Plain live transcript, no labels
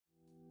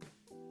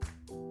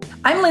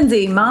I'm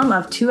Lindsay, mom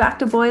of two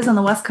active boys on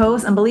the West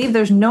Coast, and believe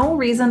there's no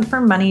reason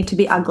for money to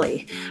be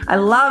ugly. I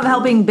love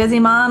helping busy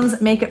moms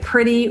make it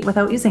pretty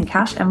without using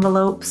cash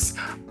envelopes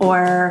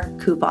or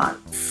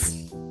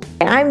coupons.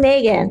 I'm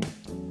Megan.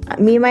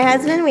 Me and my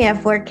husband, we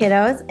have 4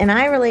 kiddos, and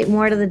I relate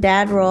more to the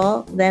dad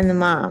role than the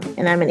mom.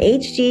 And I'm an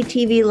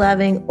HGTV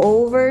loving,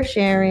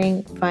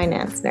 oversharing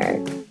finance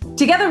nerd.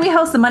 Together, we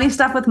host the Money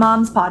Stuff with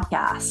Moms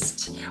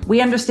podcast.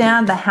 We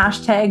understand the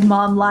hashtag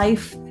mom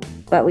life,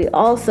 but we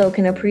also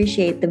can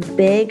appreciate the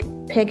big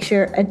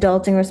picture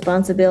adulting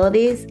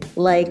responsibilities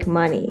like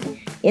money.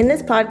 In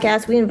this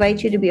podcast, we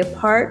invite you to be a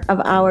part of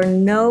our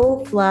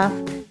no fluff,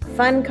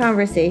 fun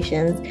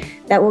conversations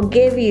that will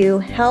give you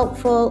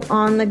helpful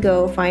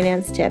on-the-go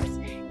finance tips.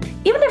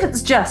 Even if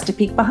it's just to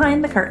peek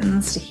behind the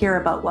curtains to hear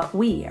about what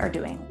we are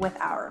doing with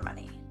our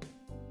money.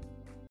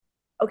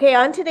 Okay,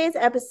 on today's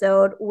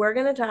episode, we're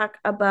going to talk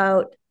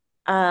about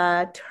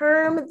a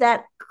term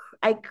that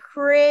I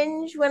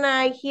cringe when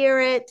I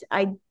hear it.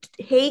 I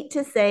hate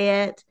to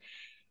say it,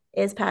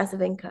 is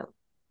passive income.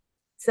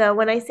 So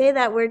when I say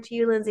that word to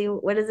you, Lindsay,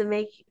 what does it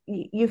make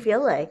you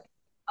feel like?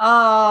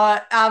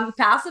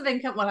 Passive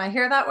income. When I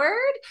hear that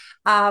word,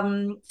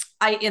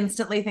 I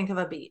instantly think of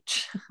a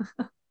beach.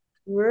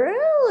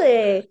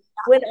 Really?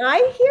 When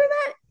I hear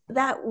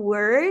that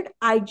word,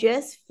 I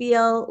just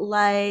feel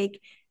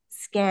like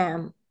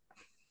scam.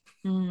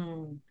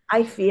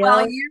 I feel.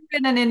 Well, you're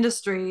in an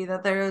industry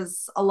that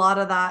there's a lot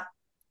of that.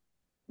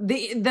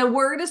 The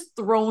word is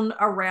thrown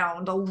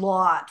around a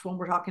lot when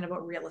we're talking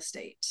about real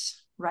estate,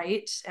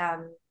 right?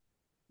 And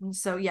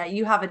so yeah,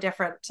 you have a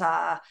different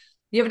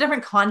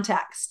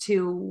context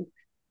to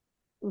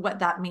what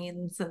that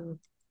means and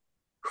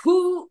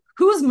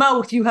whose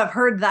mouth you have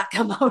heard that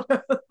come out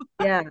of.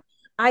 Yeah.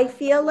 I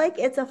feel like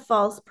it's a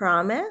false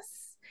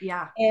promise.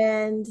 Yeah.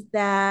 And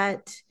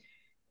that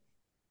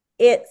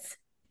it's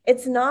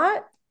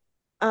not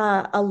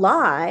a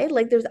lie.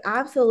 Like, there's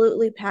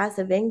absolutely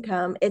passive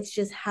income. It's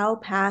just how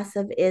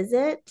passive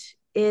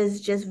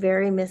is just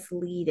very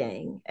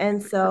misleading.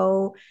 And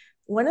so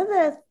one of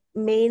the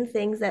main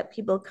things that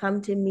people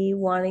come to me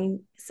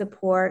wanting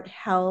support,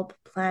 help,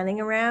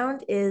 planning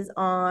around is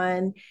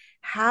on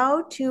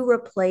how to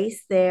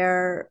replace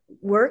their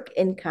work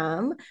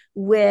income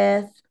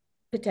with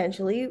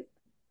potentially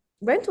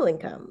rental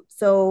income,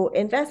 so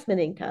investment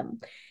income.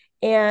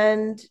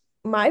 And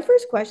my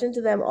first question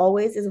to them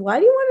always is, why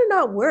do you want to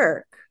not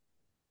work?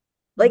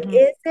 Like,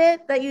 is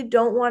it that you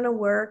don't want to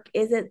work?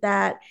 Is it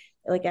that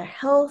like a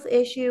health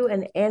issue,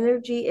 an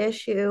energy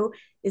issue?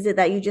 Is it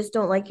that you just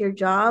don't like your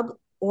job?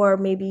 Or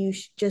maybe you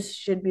just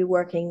should be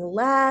working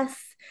less?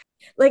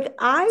 Like,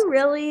 I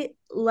really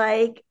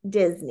like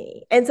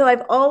Disney. And so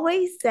I've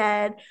always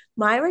said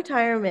my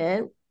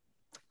retirement,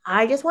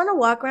 I just want to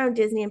walk around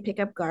Disney and pick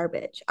up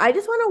garbage. I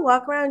just want to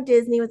walk around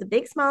Disney with a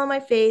big smile on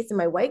my face and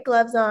my white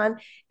gloves on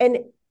and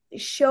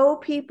show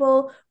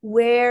people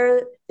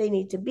where they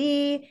need to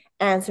be,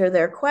 answer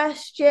their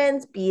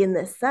questions, be in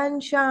the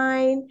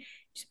sunshine.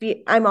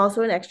 I'm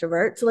also an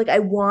extrovert. So like, I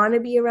want to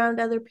be around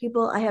other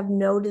people. I have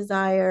no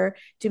desire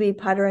to be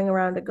puttering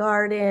around a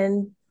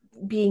garden,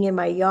 being in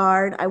my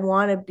yard. I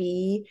want to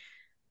be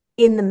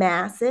in the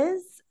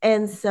masses.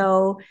 And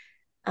so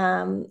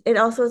it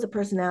also is a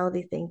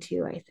personality thing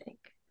too, I think.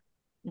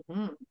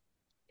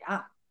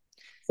 Yeah.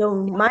 So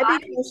my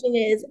big question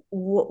is,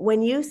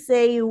 when you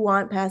say you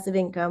want passive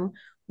income,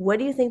 what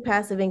do you think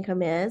passive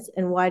income is,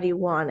 and why do you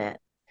want it?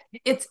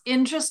 It's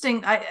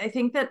interesting. I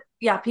think that,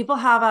 yeah, people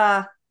have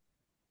a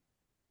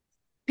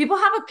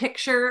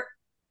picture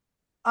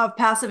of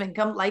passive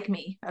income, like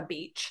me, a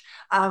beach,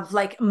 of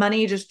like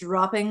money just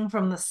dropping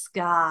from the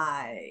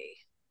sky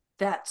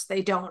that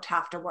they don't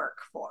have to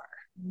work for.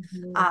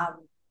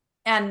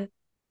 And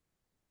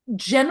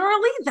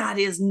generally that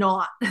is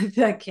not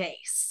the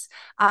case.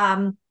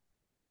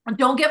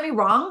 Don't get me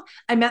wrong.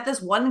 I met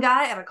this one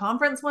guy at a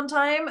conference one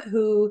time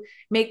who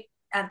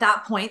at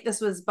that point, this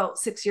was about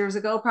 6 years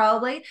ago,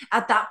 probably.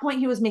 At that point,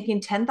 he was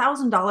making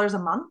 $10,000 a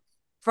month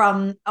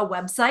from a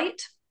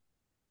website.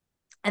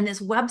 And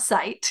this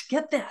website,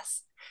 get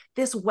this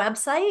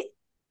website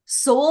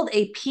sold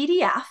a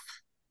PDF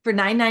for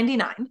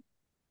 $9.99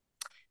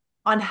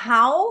 on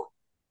how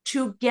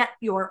to get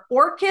your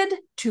orchid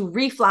to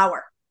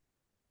reflower.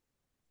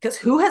 Because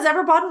who has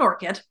ever bought an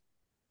orchid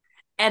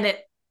and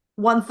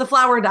once the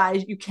flower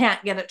dies, you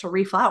can't get it to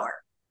reflower.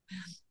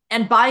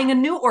 And buying a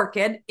new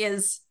orchid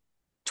is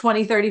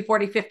 $20, $30,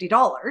 $40,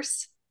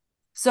 $50.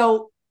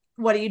 So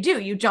what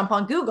do? You jump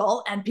on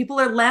Google and people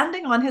are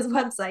landing on his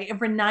website, and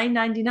for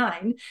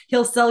 $9.99,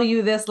 he'll sell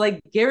you this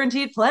like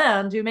guaranteed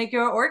plan to make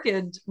your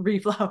orchid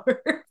reflower.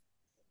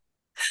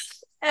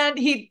 And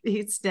he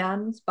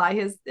stands by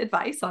his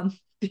advice on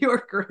the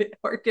orchid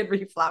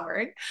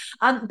reflowering.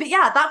 But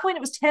yeah, at that point,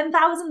 it was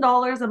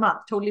 $10,000 a month,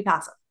 totally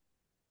passive.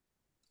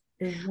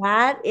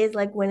 That is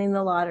like winning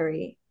the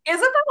lottery. Isn't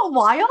that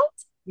wild?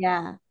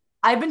 Yeah.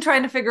 I've been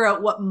trying to figure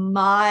out what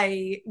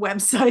my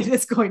website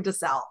is going to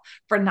sell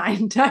for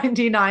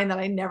 $9.99 that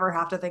I never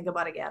have to think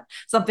about again.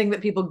 Something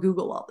that people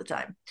Google all the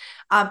time.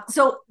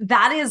 So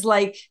that is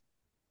like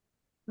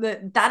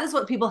that is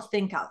what people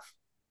think of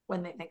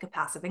when they think of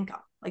passive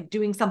income, like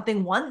doing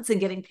something once and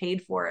getting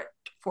paid for it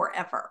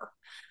forever.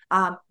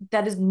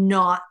 That is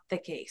not the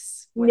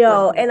case with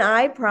No, and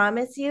I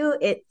promise you,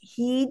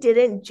 he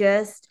didn't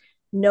just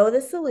know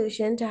the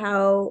solution to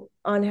how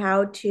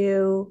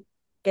to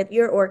get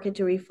your orchid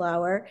to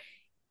reflower.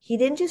 He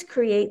didn't just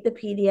create the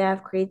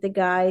PDF, create the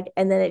guide,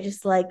 and then it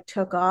just like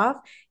took off.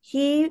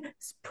 He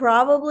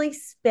probably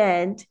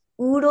spent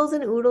oodles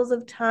and oodles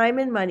of time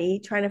and money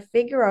trying to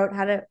figure out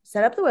how to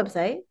set up the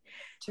website,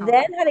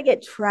 then totally. how to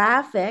get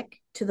traffic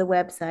to the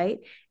website,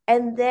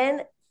 and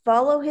then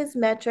follow his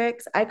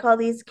metrics. I call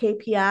these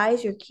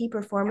KPIs, your key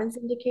Yeah, performance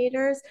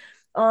indicators,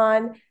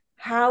 on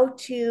how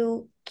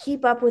to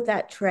keep up with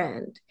that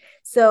trend.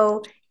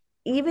 So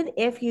even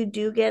if you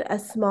do get a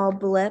small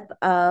blip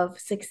of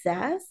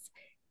success,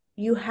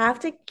 you have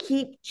to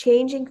keep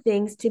changing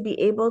things to be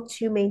able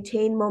to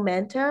maintain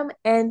momentum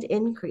and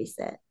increase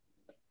it.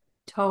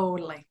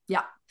 totally.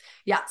 Yeah.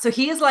 Yeah. So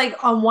he is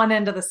like on one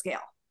end of the scale,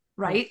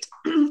 Yeah. right?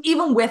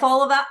 Even with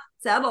all of that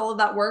said, all of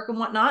that work and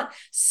whatnot,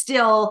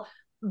 still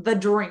the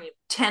dream.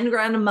 10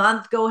 grand a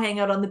month, go hang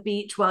out on the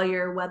beach while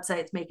your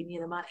website's making you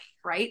the money,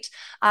 right?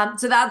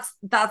 So that's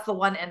the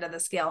one end of the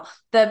scale.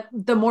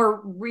 The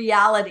more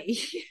reality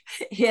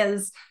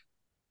is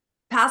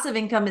passive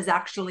income is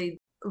actually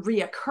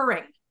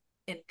reoccurring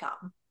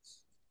income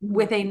Mhm.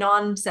 with a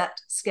non-set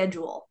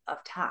schedule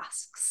of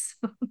tasks.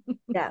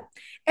 Yeah.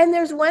 And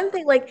there's one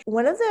thing, like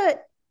one of the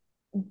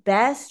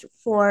best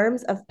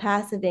forms of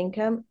passive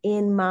income,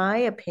 in my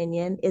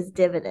opinion, is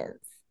dividends.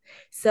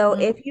 So Mm,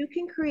 if you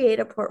can create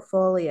a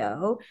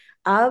portfolio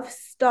of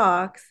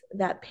stocks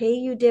that pay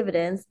you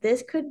dividends,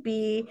 this could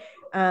be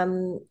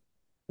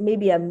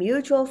maybe a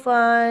mutual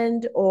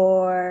fund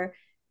or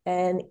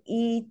an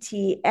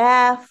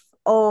ETF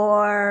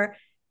or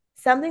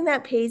something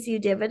that pays you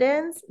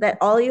dividends that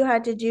all you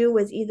had to do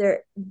was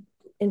either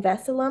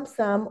invest a lump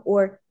sum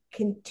or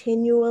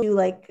continually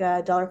like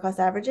dollar cost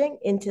averaging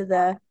into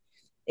the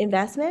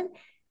investment,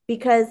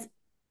 because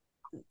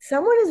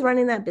someone is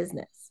running that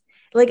business.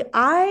 Like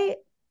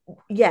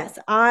yes,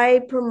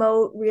 I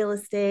promote real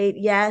estate.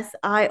 Yes,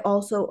 I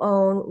also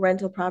own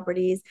rental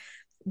properties,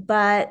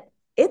 but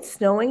it's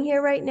snowing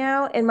here right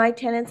now. And my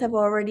tenants have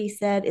already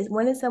said, is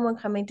when is someone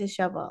coming to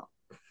shovel?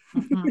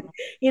 mhm.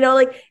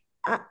 Like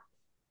uh,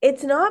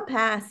 it's not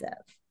passive.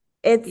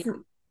 Yeah, It's,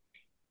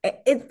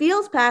 it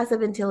feels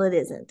passive until it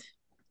isn't.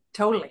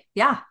 totally.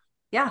 Yeah.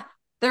 Yeah.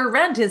 Their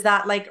rent is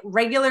that like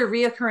regular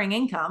reoccurring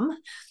income,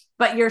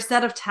 but your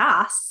set of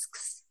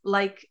tasks,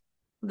 like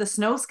the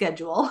snow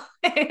schedule,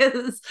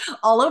 is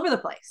all over the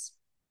place.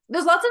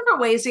 There's lots of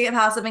different ways to get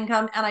passive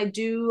income. And I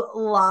do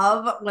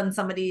love when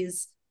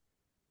somebody's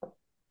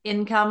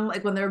income,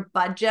 like when their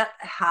budget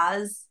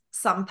has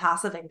some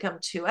passive income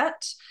to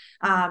it.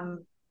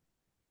 Um,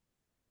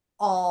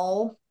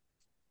 all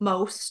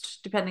most,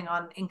 depending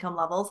on income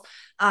levels,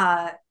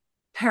 uh,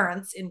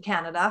 parents in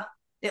Canada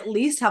at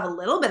least have a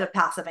little bit of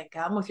passive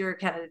income with your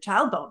Canada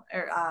Child Bone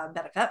or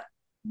benefit.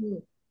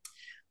 Mhm.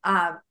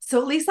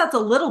 So at least that's a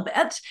little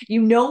bit.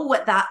 You know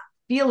what that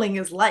feeling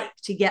is like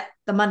to get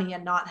the money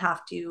and not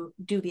have to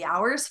do the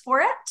hours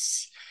for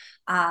it.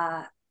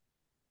 Uh,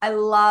 I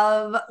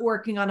love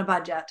working on a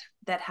budget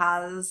that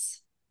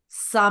has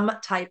some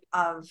type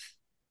of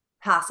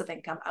passive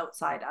income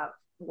outside of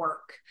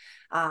work,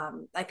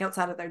 like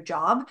outside of their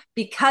job,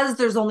 because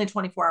there's only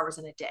 24 hours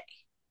in a day.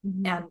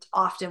 Mhm. And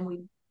often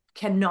we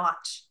cannot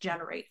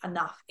generate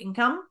enough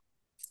income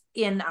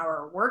in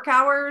our work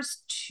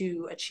hours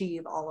to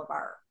achieve all of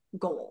our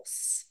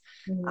goals.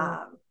 Mhm.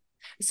 Um,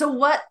 so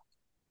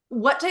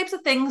what types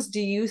of things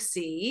do you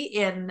see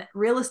in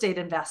real estate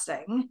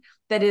investing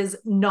that is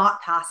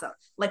not passive?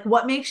 Like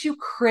what makes you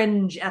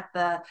cringe at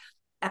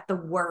the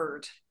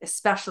word,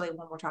 especially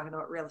when we're talking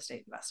about real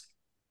estate investing?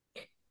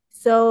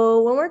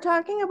 So when we're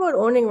talking about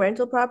owning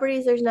rental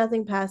properties, there's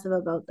nothing passive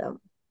about them.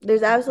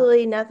 There's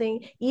absolutely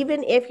nothing,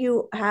 even if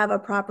you have a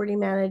property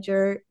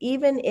manager,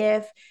 even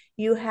if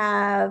you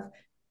have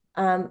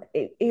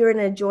you're in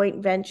a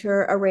joint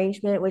venture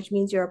arrangement, which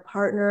means you're a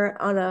partner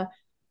on a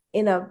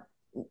in a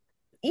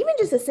even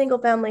just a single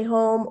family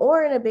home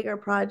or in a bigger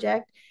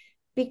project,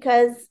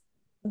 because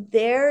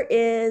there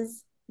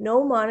is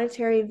no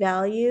monetary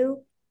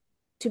value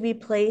to be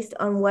placed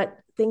on what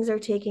things are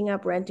taking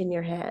up rent in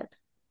your head.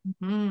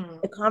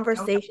 Mm-hmm. The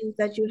Totally. conversations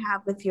that you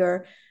have with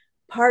your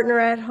partner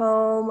at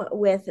home,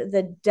 with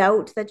the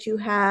doubt that you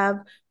have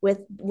with,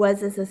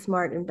 was this a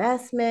smart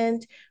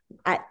investment,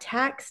 at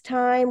tax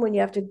time when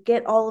you have to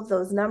get all of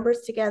those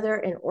numbers together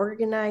and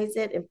organize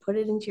it and put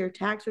it into your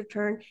tax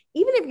return.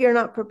 Even if you're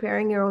not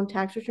preparing your own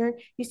tax return,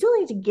 you still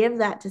need to give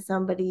that to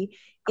somebody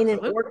in an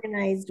Absolutely.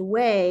 organized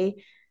way.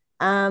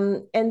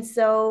 And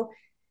so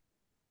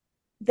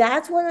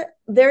that's when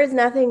there is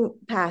nothing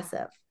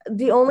passive.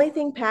 The only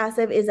thing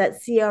passive is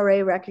that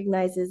CRA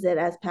recognizes it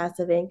as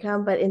passive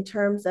income, but in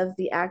terms of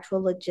the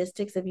actual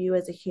logistics of you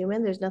as a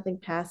human, there's nothing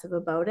passive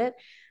about it.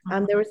 There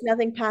Mm-hmm. was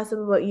nothing passive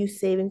about you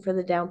saving for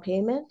the down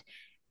payment.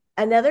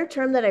 Another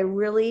term that I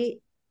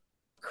really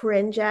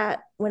cringe at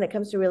when it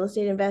comes to real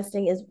estate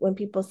investing is when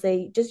people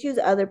say just use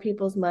other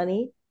people's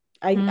money.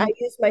 I Mhm.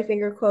 use my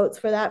finger quotes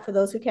for that for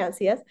those who can't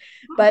see us.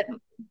 But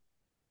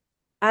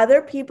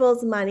other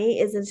people's money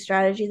is a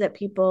strategy that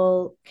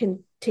people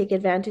can take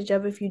advantage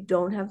of if you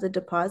don't have the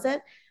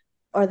deposit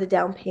or the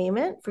down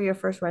payment for your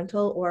first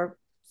rental or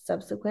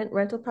subsequent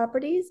rental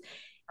properties.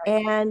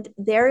 Right. And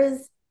there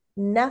is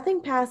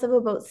nothing passive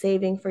about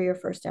saving for your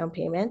first down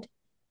payment.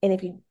 And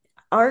if you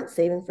aren't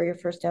saving for your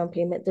first down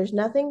payment, there's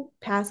nothing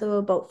passive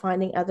about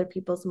finding other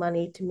people's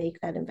money to make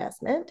that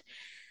investment.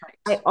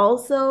 I Right.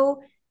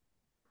 also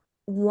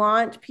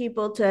want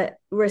people to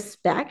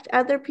respect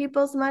other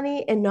people's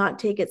money and not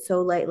take it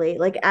so lightly.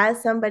 Like,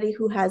 as somebody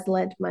who has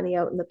lent money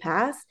out in the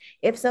past,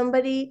 if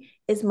somebody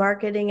is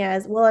marketing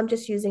as, well, I'm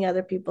just using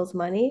other people's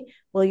money,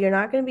 well, you're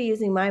not going to be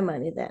using my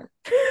money then.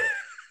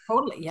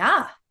 Totally.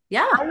 Yeah.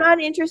 Yeah. I'm not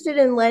interested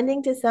in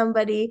lending to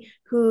somebody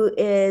who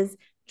is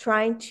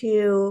trying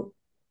to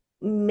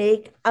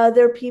make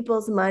other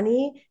people's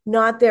money,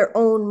 not their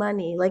own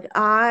money. Like,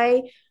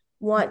 I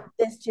want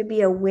this to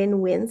be a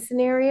win-win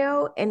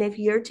scenario. And if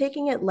you're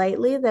taking it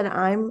lightly that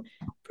I'm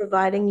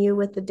providing you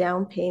with the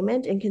down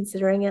payment and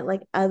considering it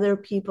like other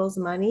people's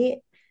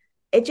money,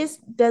 it just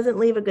doesn't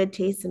leave a good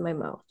taste in my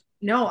mouth.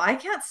 No, I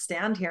can't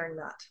stand hearing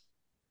that.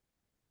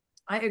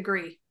 I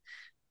agree.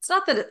 It's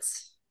not that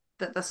it's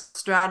that the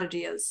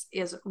strategy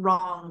is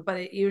wrong, but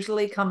it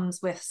usually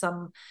comes with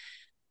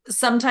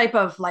some type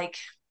of like,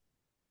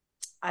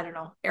 I don't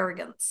know,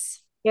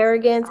 arrogance.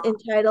 Arrogance,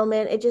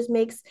 entitlement, it just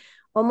makes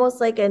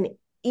almost like an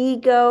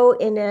ego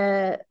in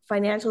a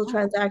financial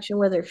transaction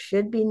where there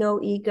should be no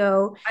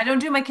ego. I don't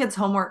do my kids'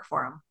 homework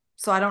for them,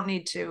 so I don't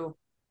need to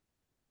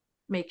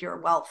make your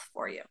wealth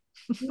for you.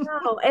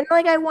 No, and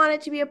like I want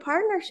it to be a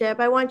partnership.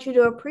 I want you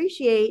to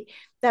appreciate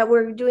that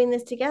we're doing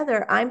this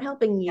together. I'm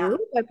helping Yeah. you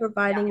by Yeah.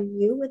 providing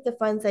you with the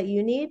funds that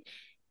you need.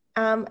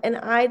 And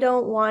I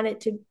don't want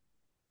it to,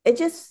 it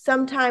just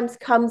sometimes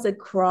comes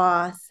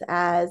across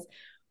as,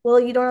 well,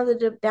 you don't have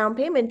the down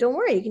payment. Don't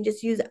worry. You can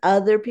just use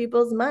other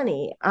people's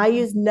money. I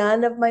use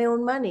none of my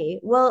own money.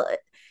 Well,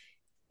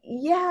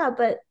 yeah,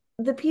 but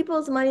the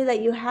people's money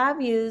that you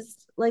have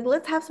used, like,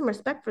 let's have some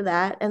respect for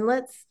that and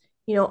let's,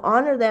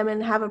 honor them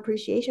and have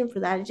appreciation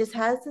for that. It just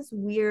has this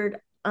weird,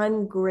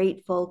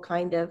 ungrateful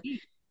kind of.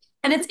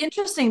 And it's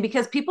interesting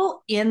because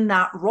people in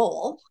that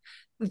role,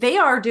 they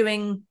are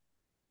doing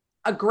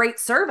a great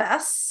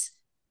service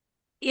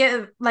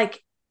if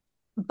like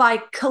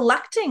by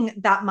collecting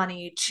that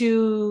money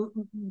to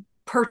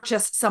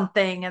purchase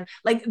something, and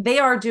like they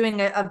are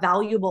doing a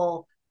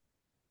valuable,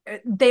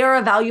 they are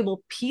a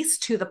valuable piece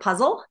to the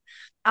puzzle,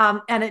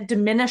 and it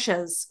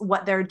diminishes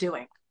what they're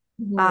doing.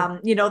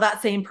 Mhm.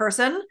 That same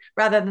person,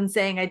 rather than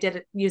saying I did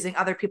it using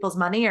other people's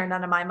money or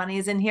none of my money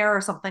is in here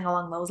or something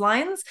along those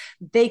lines,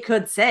 they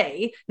could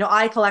say, no,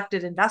 I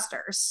collected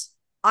investors.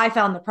 I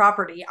found the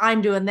property.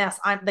 I'm doing this.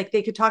 I'm like,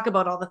 they could talk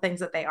about all the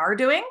things that they are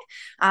doing.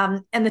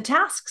 And the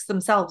tasks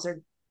themselves are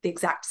the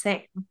exact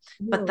same,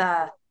 but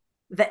Mhm.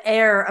 the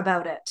air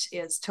about it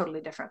is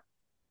totally different.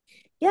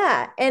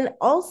 Yeah. And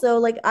also,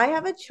 like, I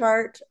have a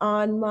chart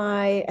on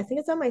I think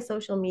it's on my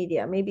social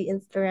media, maybe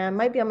Instagram,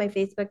 might be on my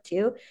Facebook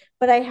too.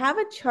 But I have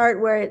a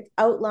chart where it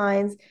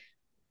outlines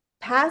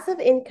passive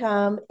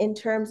income in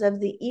terms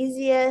of the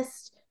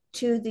easiest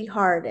to the Oh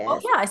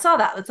hardest. yeah, I saw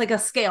that. It's like a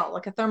scale,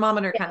 like a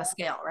thermometer kind of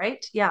scale,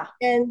 right? Yeah.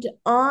 And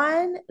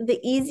on the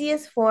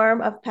easiest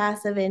form of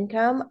passive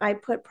income, I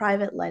put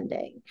private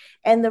lending.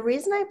 And the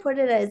reason I put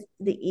it as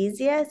the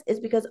easiest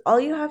is because all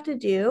you have to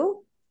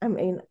do, I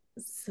mean,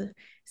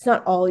 it's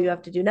not all you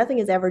have to do. Nothing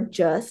is ever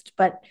just,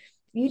 but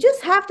you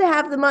just have to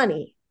have the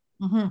money.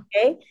 Mm-hmm.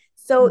 Okay.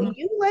 So Mm-hmm.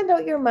 you lend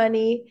out your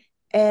money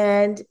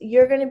and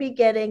you're going to be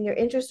getting your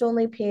interest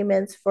only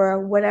payments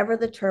for whatever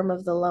the term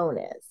of the loan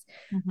is.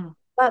 Mm-hmm.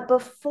 But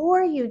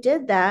before you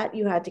did that,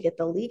 you had to get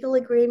the legal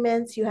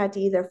agreements. You had to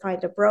either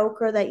find a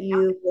broker that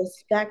you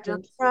respect Yeah.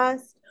 and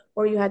trust,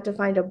 or you had to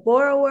find a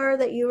borrower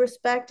that you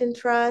respect and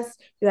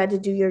trust. You had to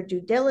do your due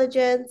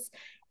diligence.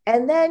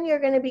 And then you're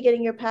going to be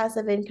getting your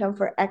passive income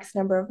for X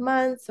number of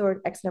months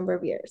or X number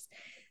of years.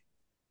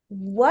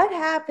 What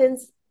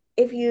happens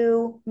if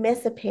you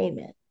miss a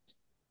payment?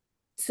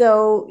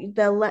 So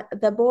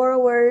the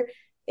borrower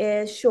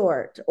is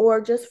short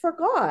or just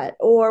forgot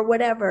or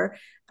whatever.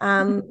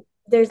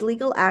 There's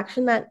legal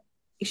action that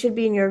should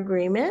be in your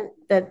agreement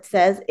that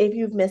says if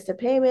you've missed a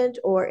payment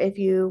or if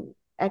you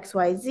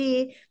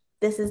XYZ,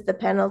 this is the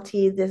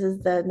penalty, this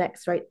is the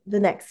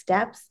next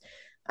steps.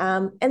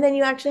 And then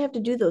you actually have to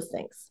do those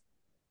things.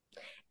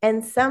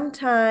 And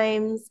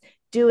sometimes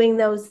doing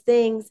those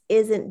things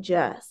isn't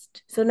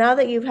just. So now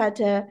that you've had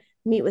to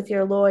meet with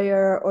your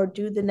lawyer or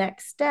do the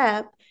next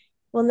step,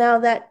 well, now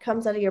that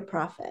comes out of your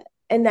profit.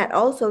 And that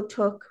also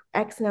took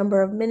X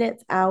number of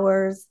minutes,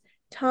 hours,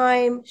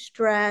 time,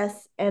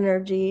 stress,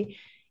 energy.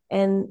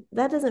 And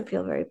that doesn't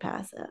feel very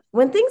passive.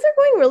 When things are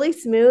going really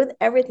smooth,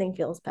 everything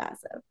feels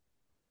passive.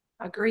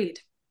 Agreed.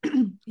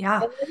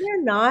 Yeah. And when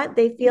they're not,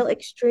 they feel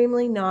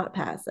extremely not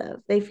passive.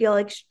 They feel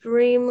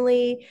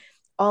extremely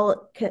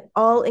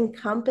all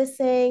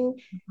encompassing.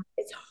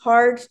 it's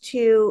hard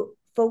to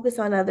focus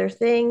on other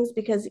things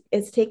because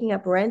it's taking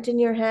up rent in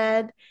your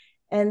head.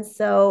 And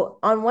so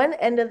on one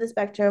end of the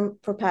spectrum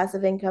for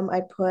passive income,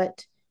 I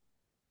put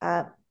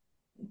uh,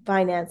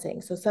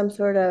 financing, so some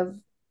sort of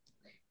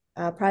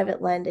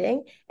private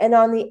lending. And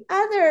on the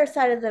other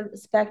side of the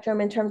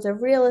spectrum, in terms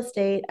of real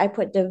estate, I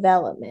put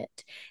development.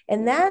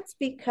 And that's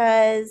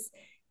because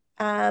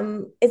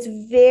it's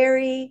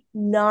very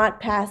not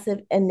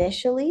passive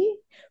initially,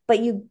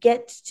 but you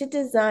get to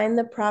design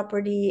the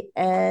property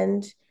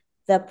and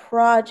the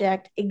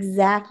project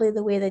exactly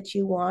the way that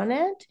you want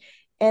it.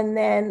 And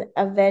then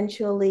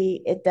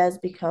eventually it does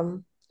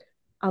become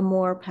a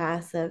more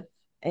passive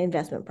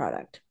investment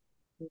product.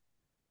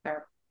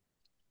 Fair.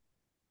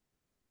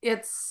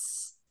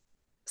 It's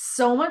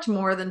so much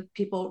more than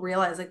people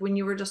realize. Like when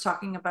you were just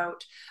talking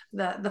about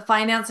the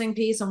financing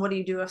piece and what do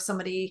you do if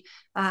somebody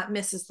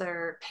misses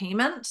their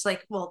payment?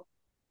 Like, well,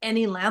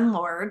 any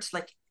landlord,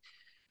 like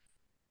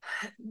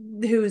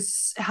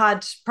who's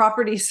had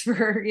properties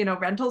for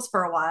rentals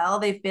for a while,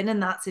 they've been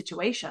in that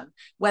situation,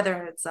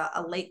 whether it's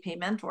a late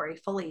payment or a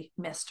fully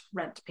missed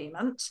rent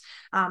payment.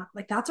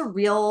 Like that's a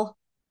real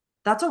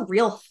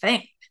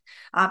thing.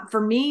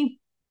 For me,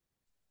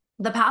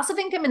 the passive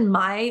income in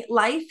my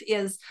life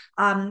is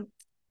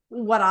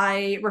what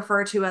I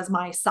refer to as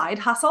my side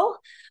hustle.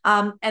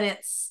 And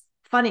it's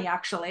funny,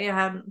 actually, I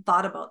hadn't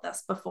thought about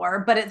this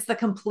before, but it's the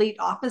complete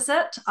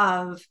opposite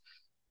of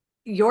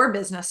your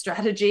business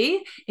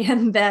strategy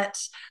in that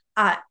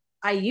uh,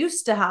 we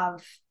used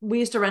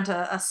to rent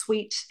a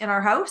suite in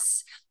our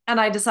house,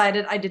 and I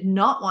decided I did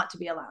not want to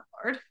be a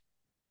landlord.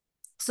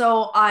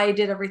 So I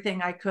did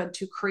everything I could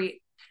to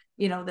create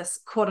this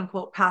quote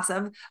unquote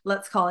passive,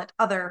 let's call it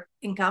other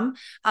income,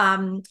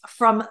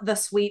 from the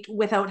suite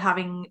without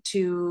having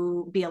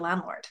to be a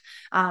landlord.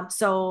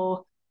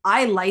 So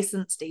I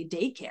licensed a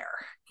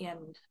daycare in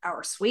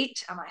our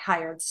suite and I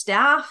hired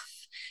staff.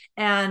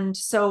 And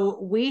so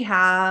we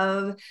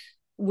have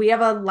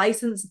a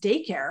licensed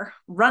daycare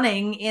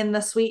running in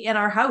the suite in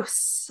our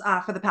house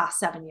for the past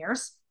 7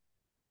 years.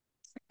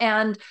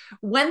 And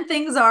when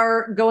things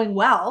are going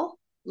well,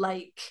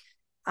 like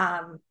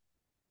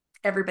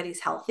everybody's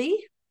healthy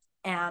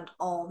and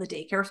all the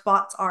daycare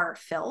spots are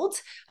filled,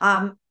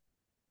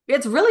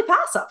 it's really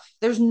passive.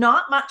 There's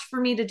not much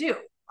for me to do.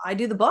 I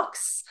do the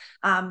books.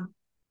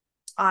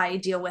 I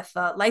deal with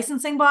the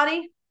licensing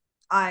body.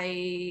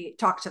 I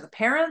talk to the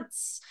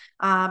parents.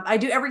 I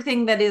do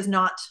everything that is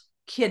not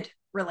kid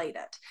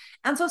related.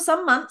 And so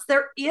some months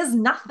there is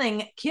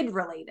nothing kid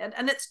related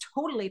and it's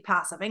totally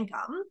passive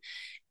income.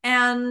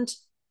 And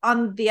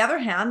on the other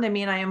hand, I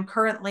mean, I am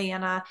currently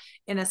in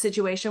a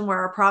situation where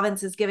our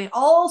province is giving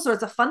all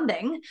sorts of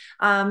funding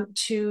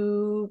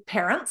to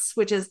parents,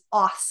 which is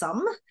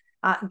awesome.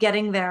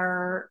 Getting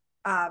their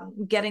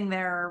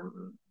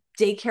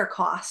daycare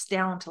costs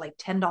down to like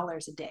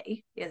 $10 a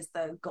day is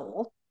the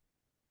goal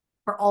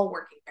for all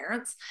working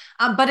parents.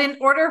 But in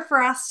order for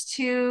us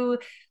to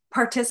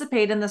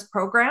participate in this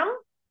program,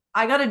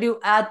 I got to do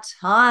a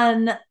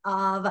ton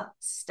of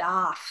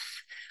stuff.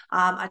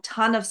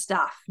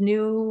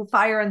 New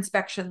fire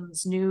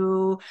inspections,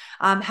 new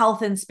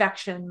health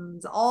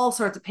inspections, all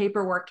sorts of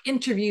paperwork,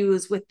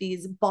 interviews with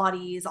these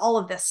bodies, all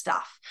of this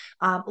stuff.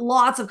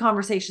 Lots of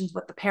conversations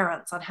with the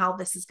parents on how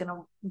this is going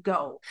to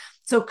go.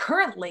 So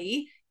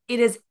currently, it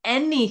is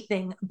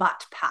anything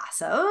but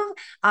passive.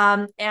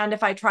 And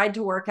if I tried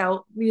to work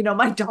out,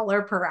 my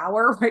dollar per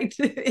hour, right,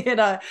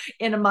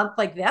 in a month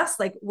like this,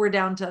 like we're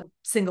down to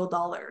single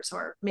dollars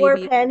or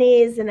maybe 4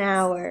 pennies an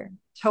hour.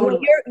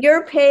 Totally.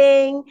 You're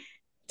paying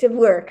to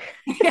work.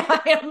 Yeah,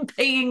 I am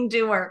paying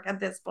to work at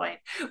this point.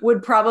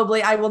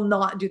 I will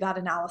not do that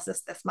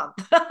analysis this month.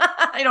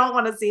 I don't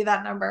want to see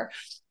that number.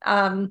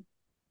 And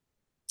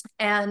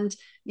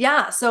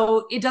yeah,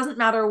 so it doesn't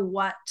matter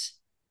what,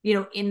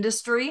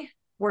 industry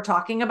we're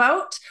talking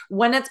about.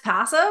 When it's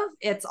passive,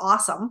 it's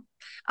awesome.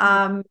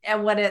 And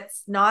when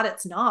it's not,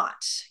 it's not.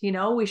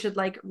 We should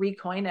like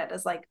recoin it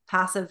as like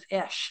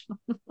passive-ish.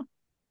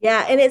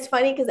 Yeah, and it's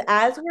funny because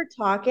as we're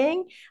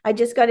talking, I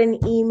just got an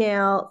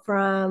email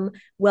from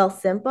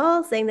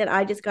Wealthsimple saying that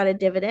I just got a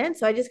dividend.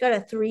 So I just got a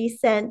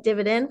 3-cent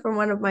dividend from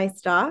one of my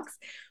stocks,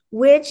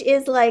 which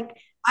is like,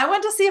 I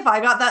went to see if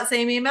I got that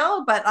same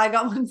email, but I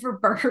got one for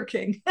Burger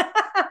King.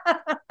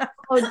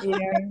 oh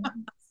dear,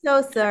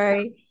 so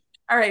sorry.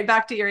 All right,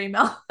 back to your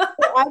email.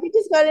 I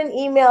just got an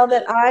email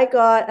that I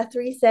got a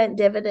 3-cent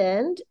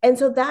dividend. And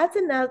so that's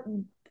enough.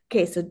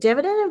 Okay, so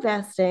dividend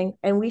investing,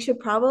 and we should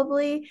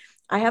probably,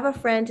 I have a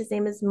friend, his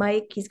name is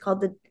Mike. He's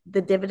called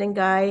the dividend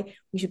guy.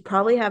 We should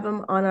probably have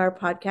him on our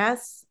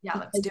podcast. Yeah,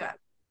 let's do it.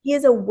 He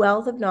has a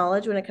wealth of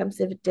knowledge when it comes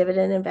to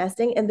dividend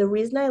investing. And the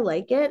reason I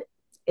like it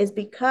is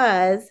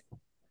because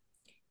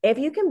if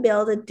you can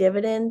build a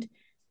dividend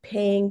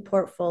paying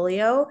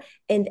portfolio,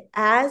 and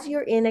as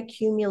you're in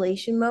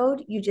accumulation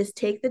mode, you just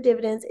take the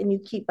dividends and you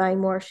keep buying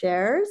more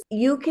shares,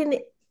 you can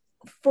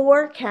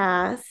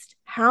forecast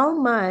how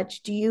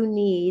much do you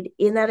need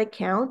in that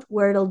account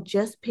where it'll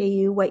just pay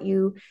you what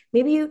you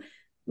maybe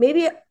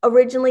maybe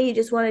originally you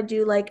just want to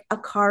do like a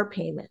car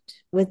payment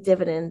with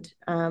dividend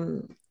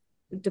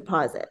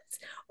deposits,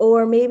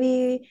 or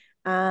maybe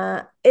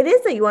it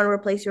is that you want to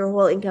replace your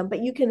whole income,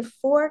 but you can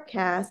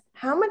forecast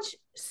how much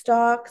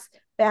stocks,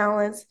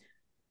 balance,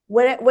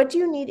 what do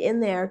you need in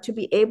there to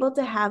be able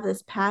to have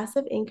this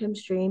passive income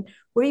stream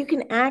where you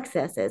can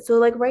access it. So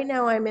like right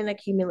now I'm in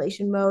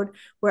accumulation mode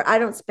where I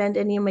don't spend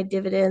any of my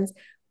dividends.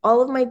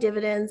 All of my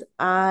dividends,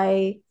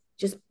 I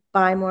just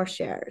buy more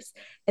shares.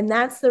 And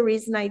that's the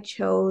reason I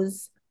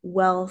chose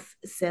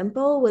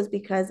Wealthsimple, was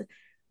because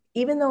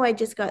even though I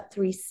just got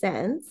 3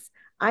 cents,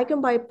 I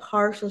can buy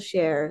partial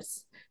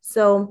shares.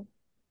 So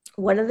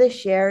one of the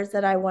shares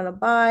that I want to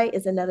buy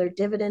is another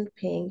dividend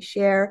paying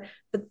share,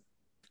 but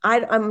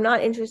I'm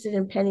not interested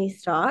in penny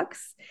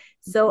stocks.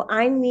 So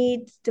I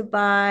need to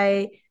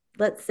buy,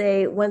 let's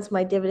say, once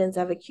my dividends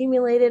have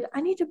accumulated, I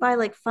need to buy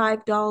like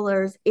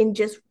 $5 in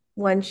just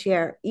one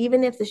share,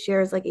 even if the share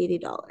is like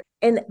 $80.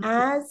 And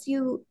as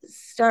you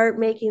start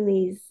making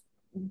these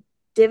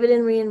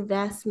dividend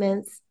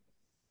reinvestments,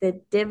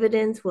 the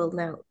dividends will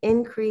now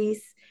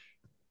increase.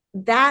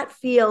 That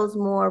feels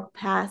more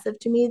passive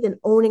to me than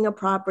owning a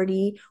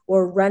property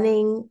or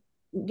running.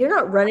 You're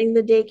not running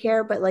the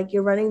daycare, but like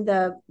you're running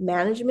the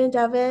management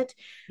of it.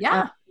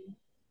 Yeah,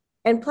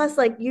 And plus,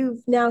 like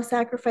you've now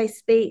sacrificed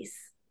space.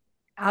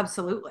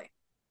 absolutely.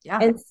 Yeah.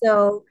 And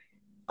so,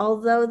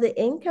 although the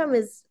income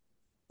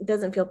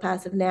doesn't feel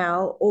passive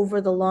now,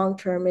 over the long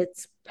term,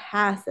 it's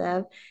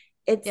passive.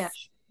 It's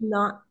Ish.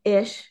 not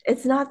ish.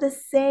 It's not the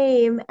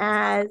same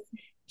as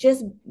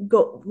just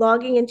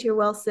logging into your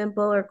Wealthsimple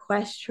or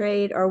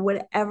Questrade or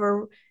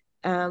whatever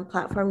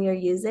platform you're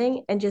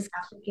using and just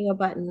clicking a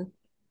button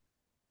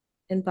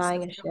and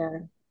buying a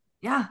share.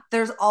 Yeah,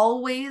 there's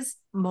always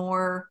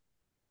more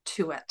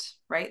to it,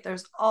 right?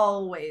 There's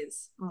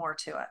always more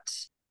to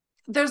it.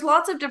 There's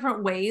lots of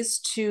different ways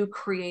to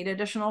create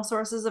additional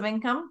sources of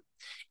income.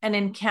 And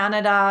in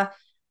Canada,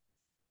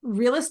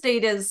 real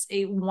estate is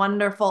a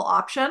wonderful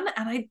option.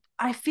 And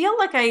I feel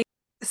like I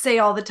say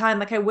all the time,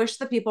 like I wish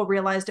that people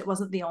realized it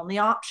wasn't the only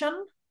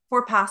option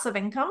for passive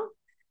income.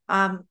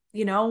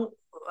 You know,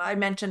 I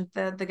mentioned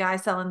the guy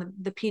selling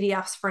the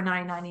PDFs for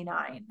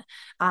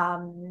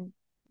 $9.99.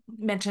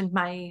 Mentioned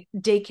my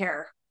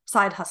daycare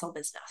side hustle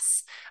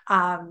business.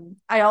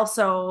 I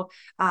also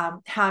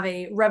have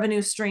a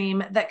revenue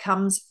stream that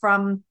comes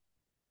from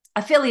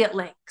affiliate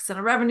links and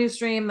a revenue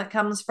stream that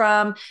comes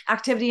from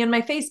activity in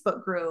my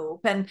Facebook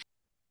group. And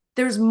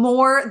there's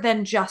more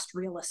than just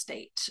real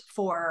estate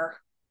for,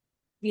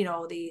 you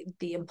know,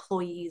 the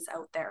employees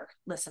out there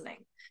listening.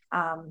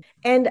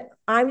 And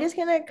I'm just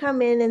going to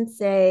come in and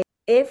say,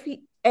 if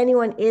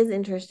anyone is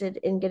interested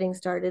in getting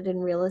started in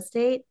real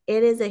estate,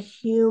 it is a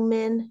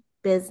human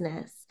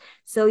business.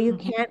 So you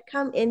can't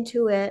come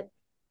into it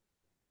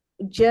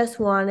just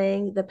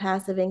wanting the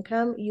passive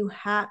income. You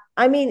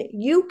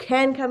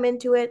can come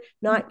into it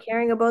not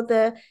caring about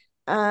the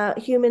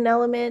human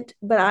element,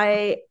 but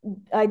I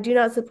do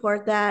not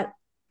support that.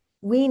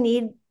 We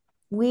need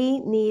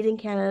in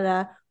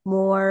Canada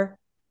more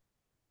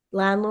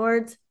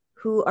landlords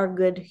who are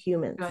good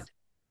humans. Good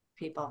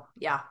people.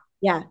 Yeah.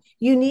 Yeah.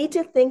 You need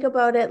to think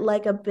about it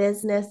like a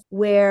business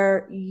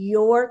where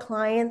your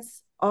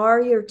clients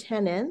are your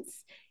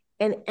tenants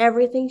and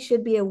everything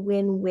should be a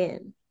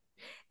win-win.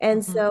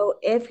 And so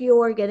if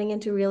you're getting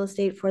into real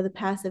estate for the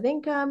passive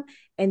income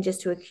and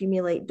just to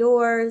accumulate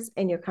doors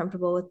and you're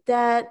comfortable with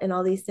debt and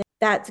all these things,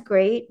 that's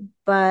great.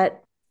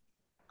 But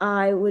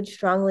I would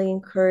strongly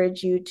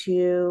encourage you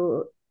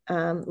to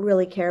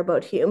really care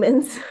about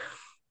humans.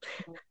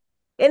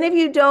 And if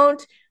you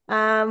don't,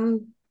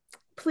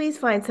 please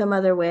find some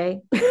other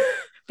way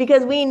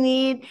because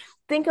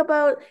think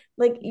about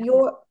like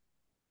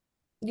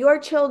your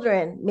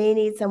children may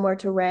need somewhere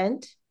to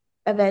rent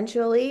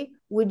eventually.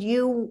 Would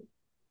you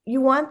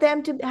want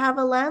them to have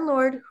a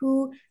landlord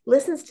who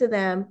listens to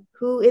them,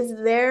 who is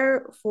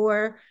there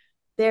for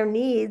their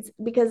needs,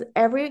 because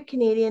every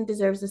Canadian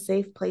deserves a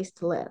safe place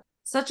to live.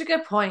 Such a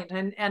good point.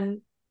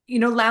 And you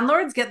know,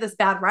 landlords get this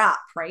bad rap,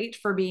 right,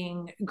 for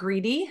being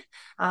greedy,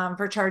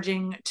 for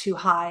charging too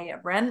high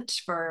rent,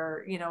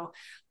 for, you know,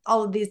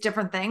 all of these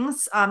different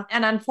things. And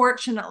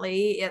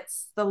unfortunately,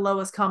 it's the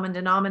lowest common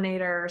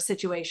denominator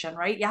situation,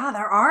 right? Yeah,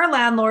 there are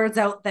landlords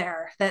out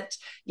there that,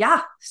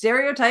 yeah,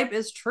 stereotype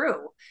is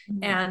true.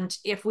 Mm-hmm. And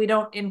if we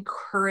don't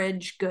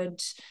encourage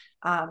good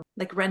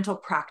like rental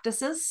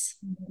practices,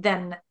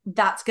 then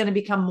that's going to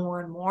become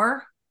more and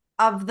more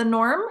of the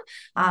norm.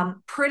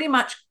 Pretty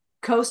much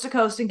coast to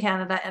coast in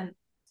Canada and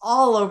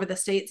all over the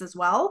States as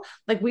well.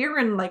 Like we're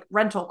in like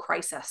rental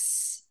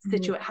crisis,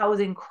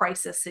 housing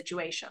crisis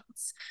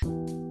situations.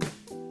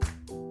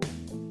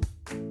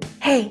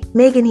 Hey,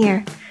 Megan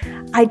here.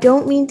 I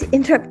don't mean to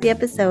interrupt the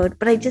episode,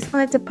 but I just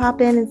wanted to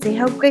pop in and say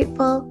how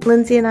grateful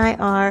Lindsay and I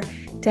are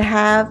to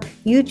have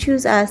you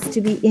choose us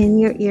to be in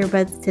your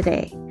earbuds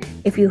today.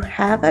 If you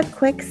have a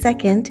quick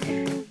second,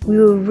 we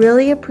will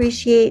really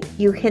appreciate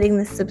you hitting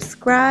the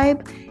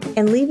subscribe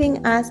and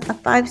leaving us a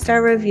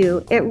 5-star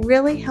review. It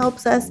really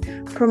helps us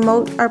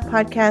promote our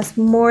podcast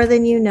more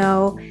than you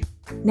know,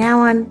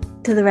 Now on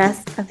to the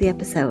rest of the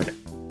episode.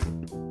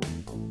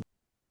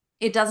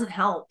 It doesn't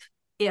help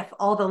if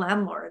all the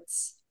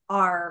landlords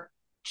are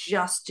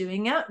just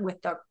doing it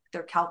with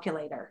their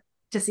calculator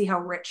to see how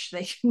rich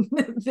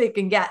they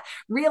can get,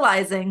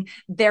 realizing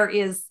there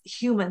is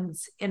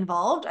humans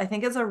involved. I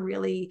think is a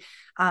really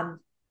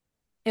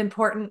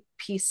important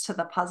piece to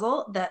the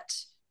puzzle that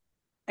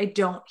I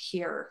don't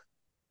hear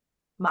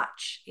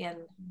much in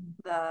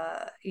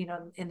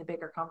the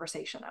bigger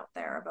conversation out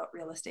there about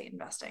real estate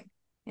investing.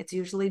 It's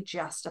usually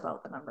just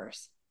about the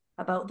numbers,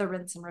 about the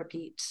rinse and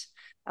repeat,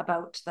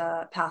 about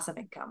the passive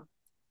income.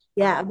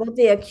 Yeah, about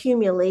the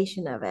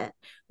accumulation of it,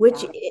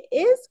 which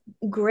is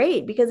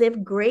great, because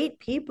if great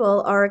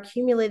people are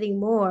accumulating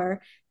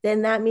more,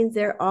 then that means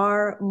there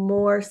are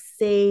more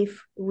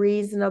safe,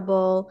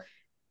 reasonable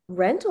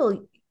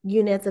rental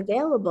units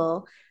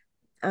available.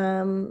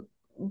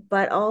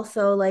 But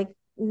also, like,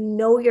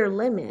 know your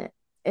limit.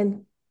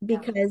 And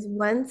because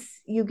once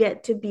you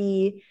get to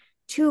be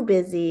too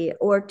busy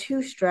or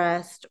too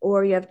stressed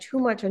or you have too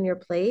much on your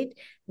plate,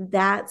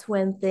 that's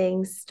when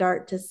things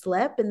start to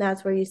slip. And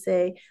that's where you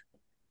say,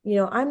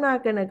 I'm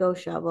not going to go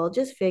shovel,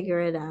 just figure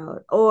it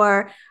out.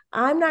 Or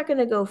I'm not going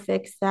to go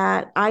fix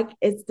that.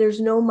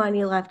 There's no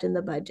money left in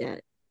the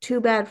budget.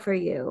 Too bad for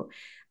you.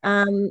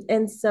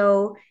 And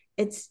so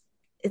it's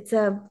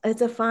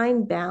a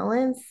fine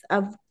balance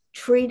of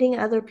treating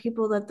other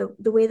people that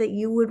the way that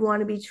you would want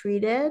to be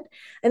treated.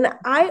 And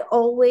I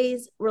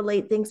always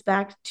relate things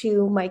back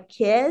to my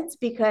kids,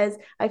 because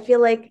I feel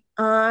like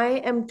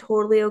I am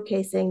totally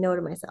okay saying no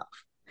to myself.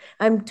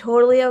 I'm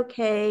totally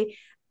okay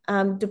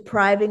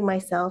depriving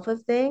myself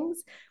of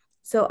things.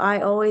 So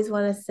I always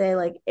want to say,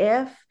 like,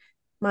 if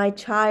my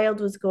child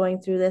was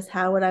going through this,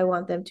 how would I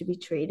want them to be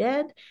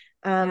treated?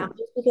 Just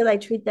because I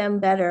treat them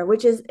better,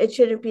 which is, it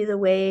shouldn't be the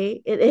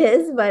way it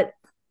is, but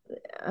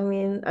I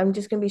mean, I'm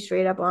just gonna be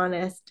straight up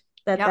honest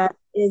that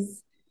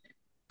is,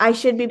 I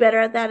should be better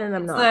at that, and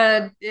I'm not.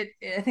 I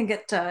think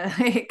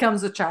it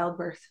comes with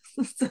childbirth.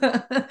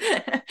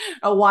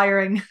 A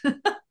wiring.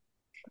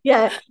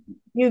 Yeah,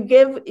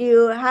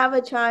 you have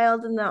a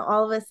child, and then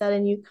all of a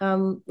sudden you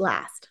come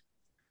last.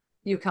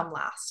 You come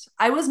last.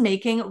 I was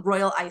making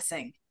royal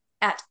icing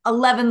at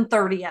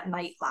 11:30 at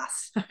night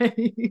last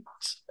night.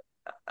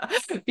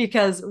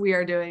 Because we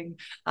are doing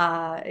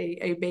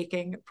a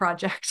baking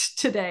project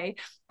today.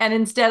 And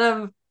instead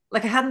of,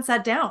 like, I hadn't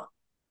sat down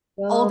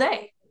all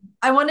day.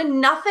 I wanted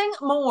nothing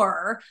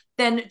more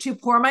than to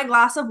pour my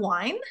glass of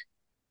wine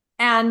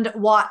and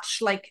watch,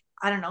 like,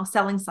 I don't know,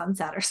 Selling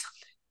Sunset or something.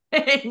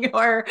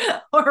 or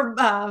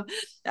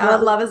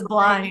Love is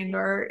Blind,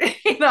 or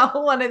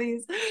one of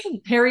these,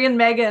 Harry and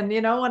Meghan,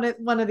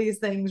 one of these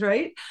things,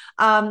 right?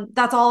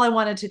 That's all I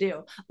wanted to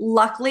do.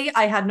 Luckily,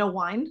 I had no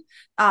wine,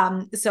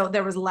 so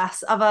there was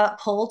less of a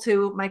pull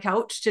to my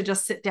couch to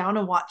just sit down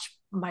and watch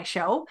my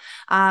show.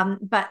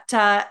 But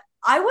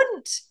I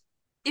wouldn't,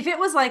 if it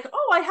was like,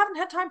 oh, I haven't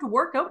had time to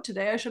work out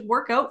today, I should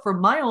work out for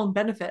my own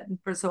benefit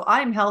and so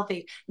I'm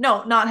healthy.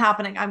 No, not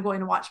happening. I'm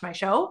going to watch my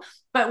show.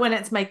 But when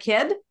it's my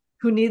kid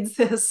who needs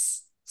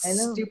this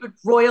stupid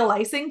royal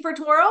icing for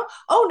tomorrow,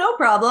 oh, no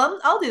problem.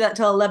 I'll do that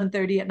till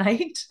 11:30 at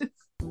night.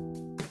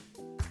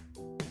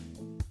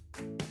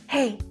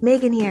 Hey,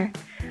 Megan here.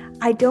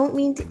 I don't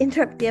mean to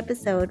interrupt the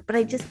episode, but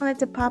I just wanted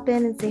to pop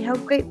in and say how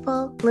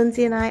grateful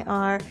Lindsay and I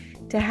are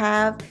to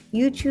have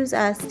you choose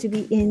us to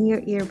be in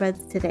your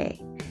earbuds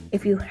today.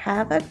 If you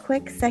have a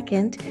quick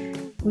second,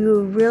 we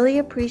will really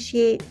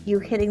appreciate you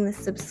hitting the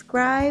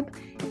subscribe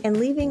and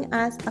leaving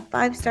us a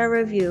 5-star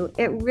review.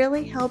 It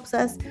really helps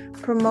us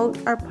promote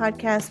our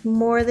podcast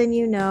more than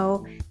you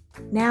know.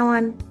 Now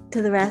on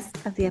to the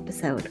rest of the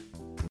episode.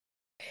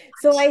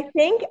 So I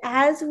think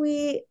as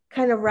we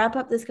kind of wrap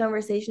up this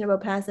conversation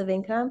about passive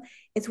income,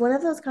 it's one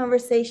of those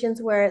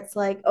conversations where it's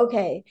like,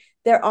 okay,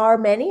 there are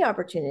many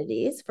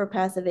opportunities for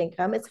passive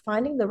income. It's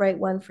finding the right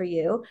one for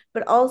you,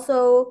 but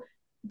also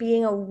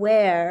being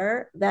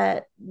aware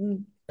that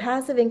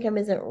passive income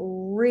isn't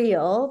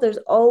real. There's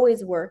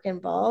always work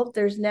involved.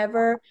 There's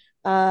never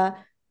slam.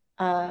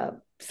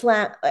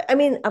 I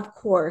mean, of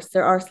course,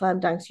 there are slam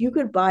dunks. You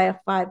could buy a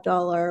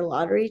 $5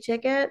 lottery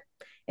ticket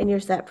and you're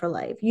set for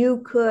life.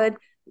 You could,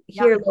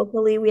 here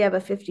locally, we have a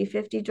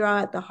 50-50 draw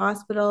at the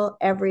hospital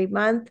every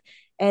month.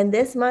 And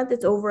this month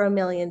it's over $1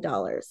 million.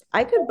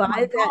 I could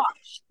buy that.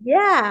 Gosh.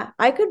 Yeah,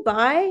 I could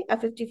buy a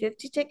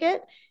 50-50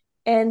 ticket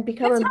and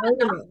become a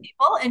millionaire.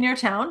 People in your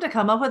town to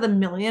come up with $1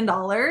 million in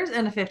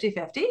a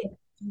 50-50?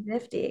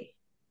 50.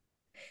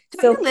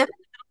 So you live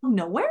in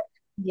nowhere?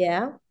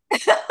 Yeah.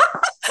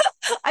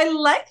 I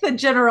like the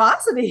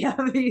generosity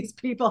of these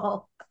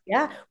people.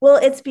 Yeah. Well,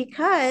 it's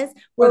because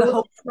we're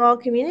a small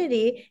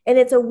community and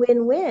it's a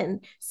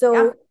win-win.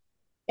 So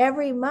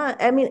every month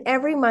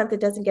it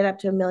doesn't get up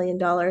to $1 million,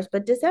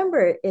 but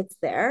December it's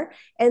there.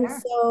 And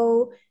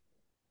so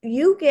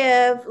you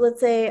give, let's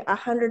say,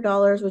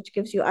 $100, which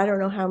gives you, I don't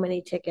know how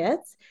many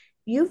tickets.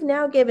 You've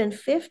now given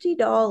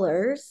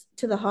 $50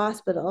 to the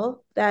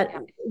hospital that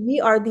we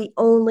are the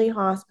only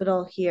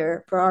hospital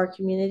here for our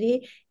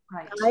community.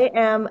 Right. I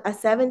am a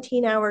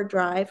 17-hour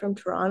drive from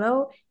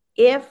Toronto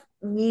if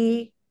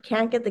we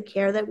can't get the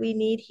care that we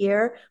need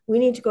here, we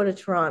need to go to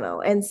Toronto.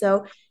 And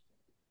so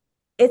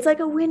it's like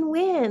a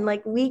win-win.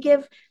 Like we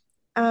give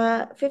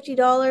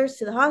 $50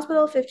 to the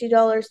hospital,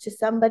 $50 to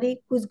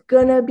somebody who's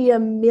gonna be a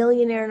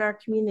millionaire in our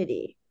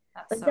community.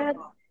 That's Like so that's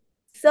cool.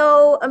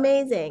 so I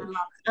amazing.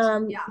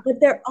 love it. Yeah.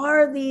 But there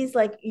are these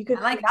like you I could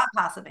like that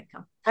passive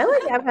income. I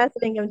like to have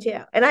passive income too.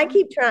 And I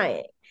keep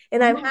trying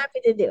and I'm Mhm.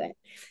 happy to do it.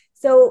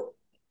 So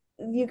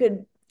you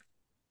could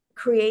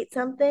create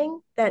something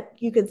that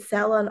you could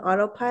sell on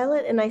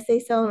autopilot. And I say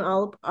sell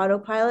on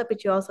autopilot,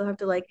 but you also have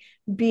to like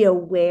be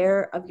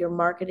aware of your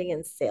marketing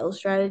and sales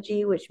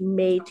strategy, which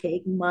may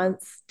take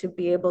months to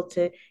be able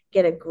to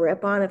get a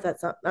grip on if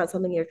that's not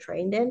something you're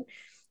trained in.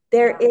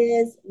 There Yeah.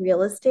 is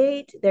real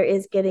estate, there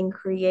is getting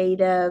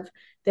creative.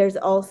 There's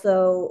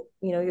also,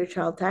 your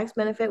child tax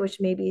benefit,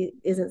 which maybe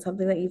isn't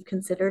something that you've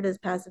considered as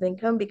passive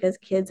income because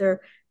kids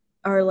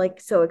are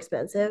like so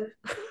expensive.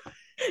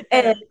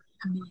 And They're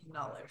 $1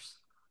 million.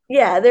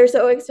 yeah, they're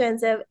so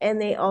expensive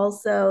and they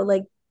also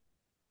like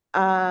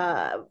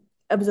uh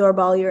absorb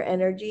all your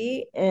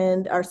energy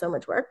and are so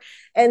much work.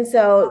 And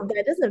so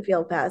that doesn't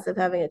feel passive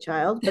having a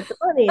child, but the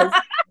money is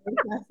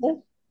passive.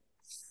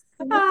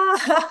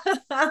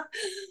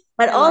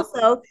 But I love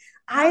also,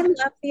 I that.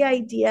 love the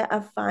idea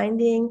of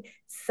finding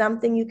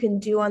something you can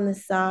do on the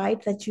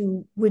side that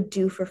you would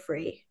do for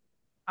free.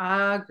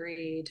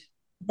 Agreed.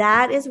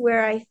 That is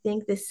where I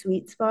think the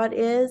sweet spot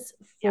is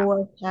Yeah,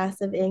 for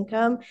passive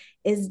income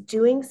is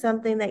doing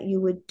something that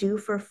you would do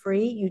for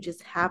free. You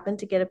just happen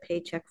to get a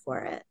paycheck for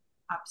it.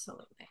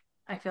 absolutely.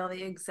 I feel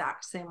the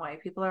exact same way.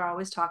 People are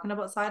always talking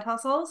about side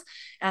hustles.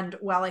 And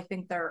while I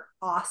think they're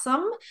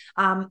awesome,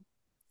 um,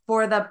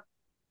 for the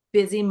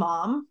busy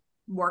mom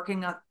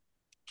working a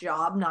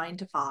job 9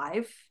 to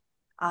 5,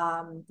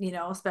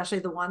 especially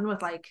the one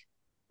with like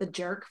the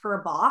jerk for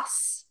a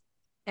boss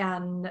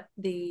and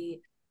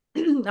the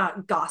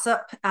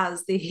gossip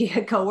as the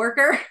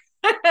coworker.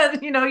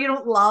 You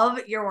don't love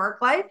your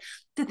work life.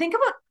 To think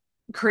about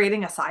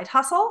creating a side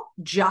hustle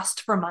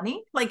just for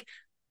money, like,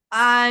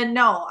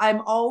 no,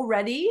 I'm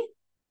already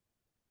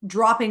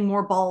dropping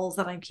more balls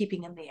than I'm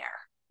keeping in the air.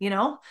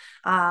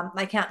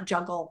 I can't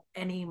juggle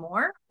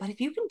anymore. But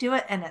if you can do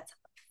it and it's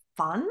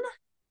fun,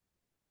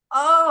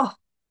 oh,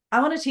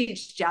 I want to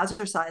teach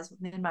jazzercise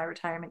in my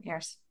retirement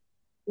years.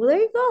 Well, there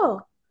you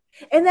go.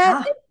 And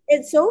that Yeah,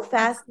 it's so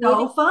that's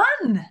fascinating. so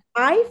fun.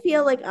 I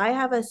feel like I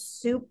have a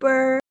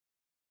super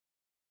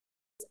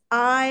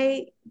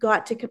I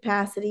got to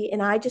capacity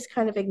and I just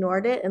kind of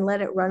ignored it and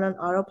let it run on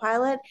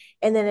autopilot.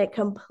 And then it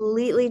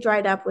completely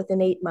dried up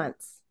within 8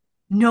 months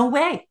No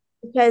way.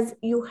 because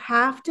you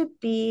have to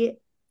be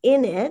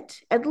in it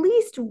at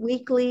least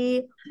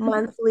weekly,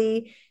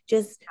 monthly,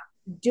 just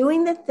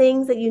doing the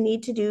things that you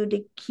need to do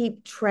to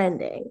keep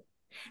trending.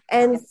 Yeah.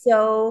 And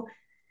so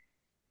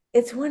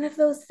it's one of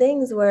those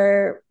things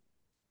where,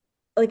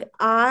 like,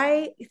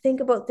 I think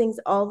about things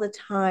all the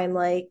time.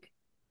 Like,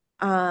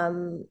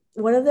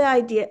 one of the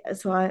ideas,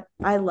 so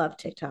I love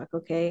TikTok.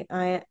 Okay,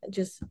 I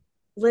just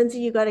Lindsay,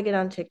 you got to get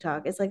on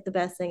TikTok. It's like the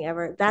best thing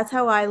ever. That's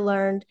how I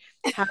learned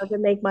how to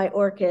make my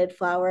orchid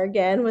flower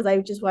again, was I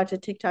just watched a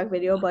TikTok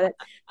video about it.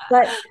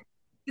 But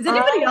Is I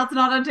anybody else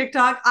not on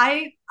TikTok?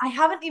 I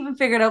haven't even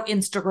figured out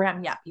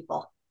Instagram yet,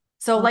 people.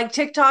 So like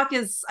TikTok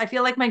is, I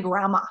feel like my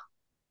grandma.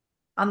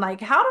 I'm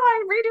like, how do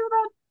I redo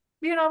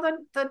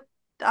the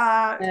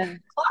yeah.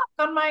 clock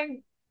on my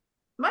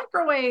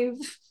microwave?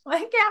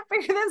 I can't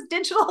figure this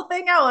digital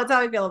thing out. That's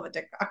how I feel about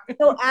TikTok.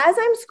 So as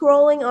I'm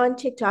scrolling on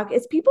TikTok,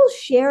 it's people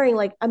sharing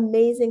like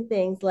amazing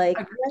things like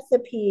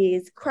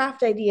recipes,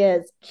 craft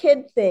ideas,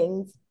 kid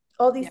things,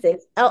 all these Yeah.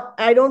 things.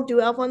 I don't do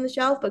Elf on the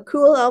Shelf, but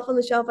cool Elf on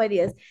the Shelf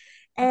ideas.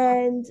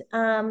 And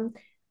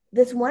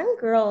this one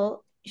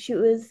girl, she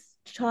was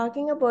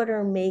talking about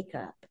her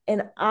makeup,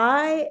 and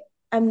I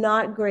am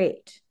not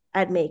great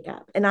at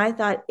makeup. And I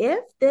thought if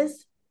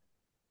this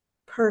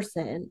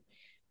person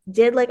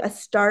did like a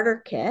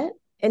starter kit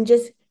and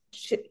just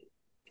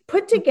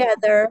put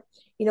together,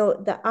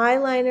 the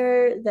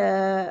eyeliner,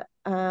 the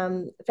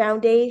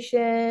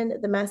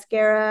foundation, the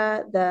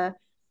mascara, the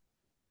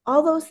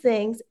all those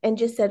things, and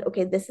just said,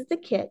 okay, this is the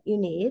kit you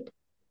need,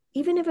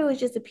 even if it was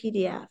just a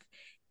PDF.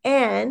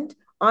 And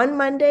on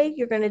Monday,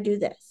 you're going to do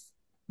this.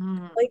 All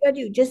Mm. you got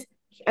to do, just,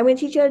 I'm going to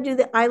teach you how to do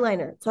the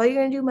eyeliner. That's all you're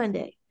going to do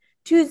Monday.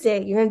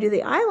 Tuesday, you're going to do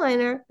the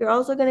eyeliner. You're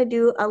also going to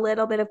do a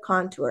little bit of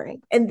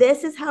contouring. And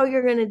this is how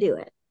you're going to do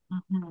it.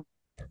 Mhm.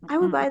 I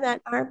would Mhm. buy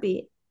that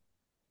heartbeat.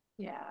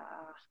 Yeah.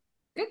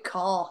 Good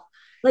call.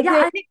 Like Yeah,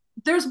 they I think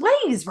there's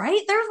ways,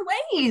 right? There's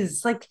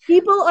ways. Like,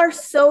 People are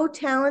so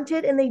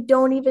talented and they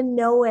don't even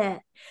know it.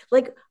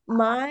 Like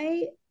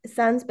my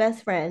son's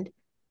best friend,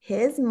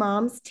 his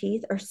mom's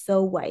teeth are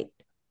so white.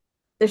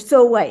 They're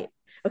so white.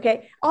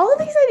 Okay. All of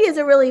these ideas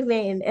are really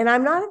vain, and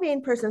I'm not a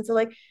vain person. So,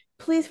 like,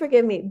 please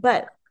forgive me.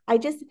 But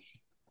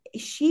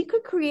she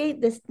could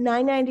create this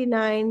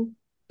 9.99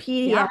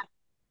 PDF. yeah,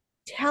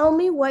 Tell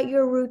me what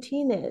your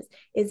routine is.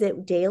 Is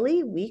it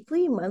daily,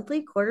 weekly,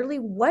 monthly, quarterly?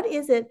 What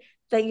is it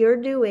that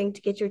you're doing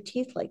to get your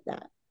teeth like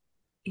that?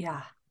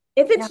 yeah.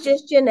 If Yeah. it's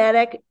just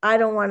genetic, I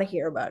don't want to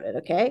hear about it.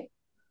 Okay.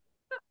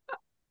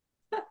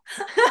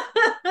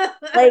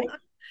 Like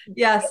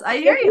Yes, I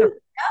hear if you. you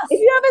if Yes.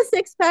 you have a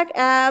six pack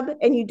ab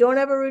and you don't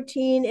have a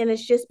routine and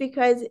it's just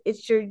because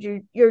it's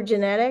your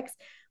genetics,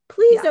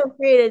 please Yeah. don't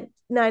create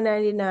a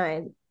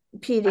 9.99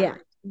 PDF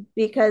Agreed.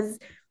 because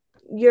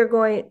you're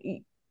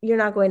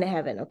not going to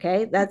heaven.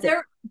 Okay, that's it.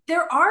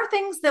 There are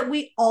things that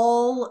we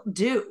all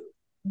do.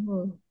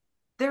 Mhm.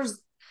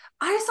 There's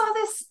I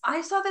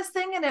saw this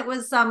thing, and it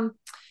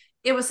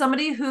was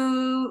somebody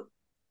who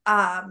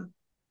um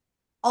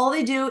all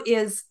they do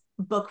is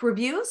book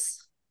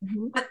reviews,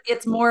 Mhm. but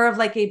it's more of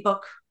like a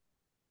book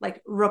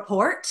like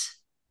report,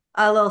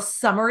 a little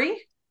summary.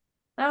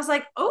 And I was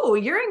like, "Oh,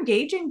 you're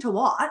engaging to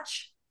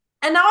watch."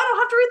 And now I don't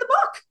have to read the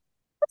book.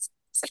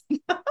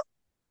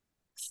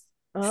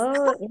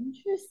 Oh,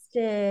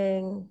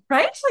 interesting.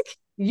 Right? Like,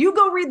 you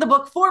go read the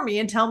book for me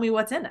and tell me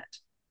what's in it.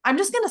 I'm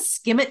just going to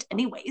skim it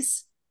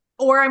anyways,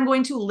 or I'm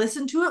going to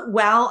listen to it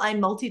while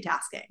I'm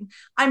multitasking.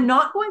 I'm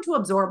not going to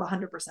absorb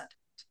 100%.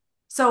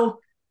 So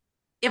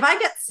if I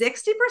get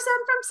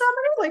 60% from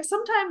somebody, like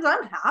sometimes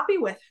I'm happy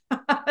with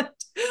that.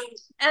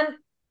 and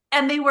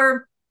and they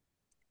were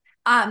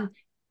um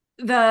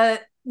the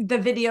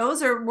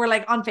videos were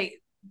like on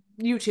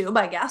YouTube,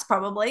 I guess,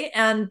 probably,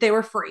 and they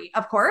were free,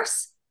 of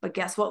course. But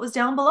guess what was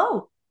down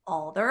below?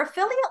 All their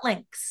affiliate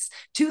links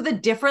to the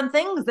different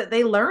things that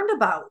they learned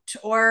about,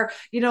 or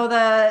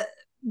the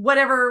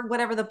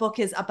whatever the book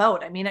is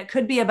about. I mean, it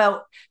could be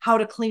about how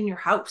to clean your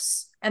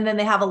house, and then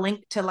they have a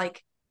link to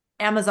like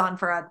Amazon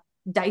for a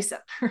Dyson,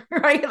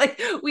 right? Like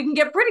we can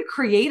get pretty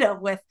creative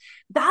with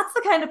that's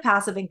the kind of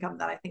passive income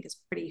that I think is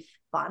pretty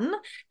fun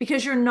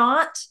because you're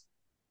not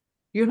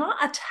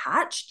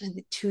attached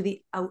to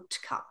the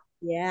outcome.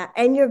 Yeah,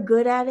 and you're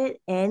good at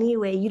it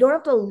anyway. You don't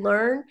have to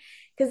learn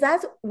because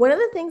that's one of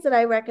the things that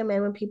I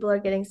recommend when people are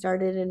getting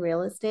started in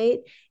real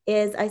estate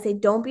is I say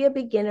don't be a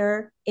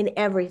beginner in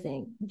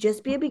everything.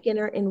 Just be a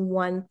beginner in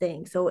one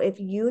thing. So if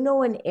you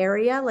know an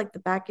area like the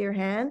back of your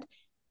hand,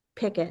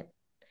 pick it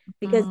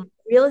because Mm,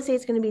 real estate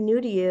is going to be new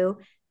to you,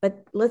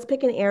 but let's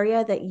pick an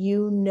area that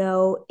you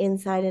know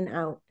inside and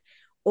out.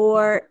 yeah.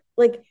 Or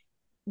like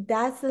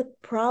that's the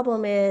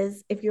problem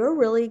is if you're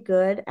really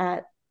good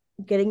at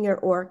getting your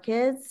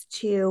orchids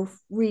to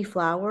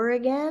reflower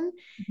again,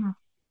 Mhm.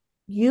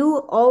 you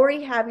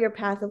already have your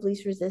path of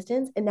least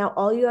resistance. And now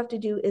all you have to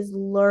do is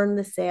learn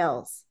the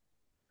sales.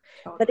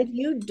 But if Totally.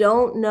 you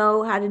don't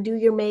know how to do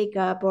your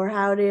makeup or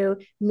how to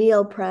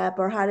meal prep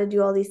or how to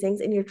do all these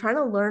things, and you're trying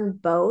to learn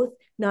both,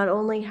 not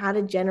only how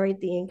to generate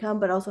the income,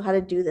 but also how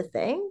to do the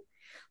thing,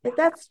 Yeah. like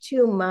that's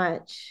too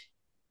much.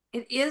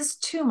 It is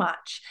too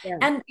much. Yeah.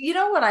 And you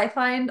know what I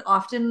find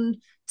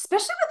often,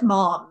 especially with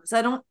moms,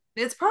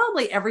 it's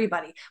probably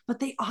everybody, but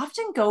they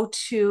often go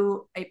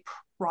to a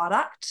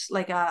product,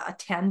 like a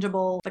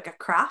tangible, like a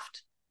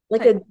craft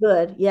Like a type.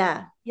 good,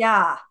 yeah.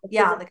 Yeah. A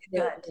Yeah. physical Like a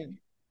good, good. yeah.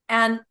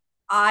 And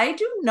I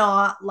do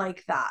not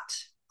like that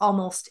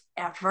almost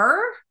ever,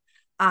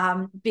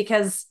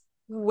 because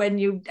when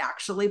you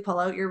actually pull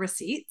out your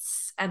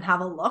receipts and have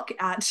a look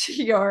at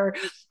your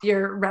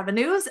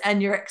revenues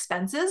and your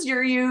expenses,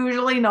 you're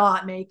usually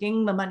not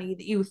making the money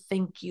that you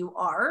think you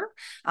are,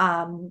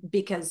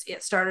 because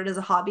it started as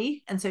a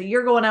hobby. And so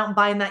you're going out and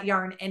buying that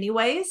yarn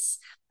anyways.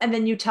 And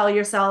then you tell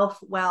yourself,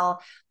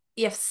 well,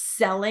 if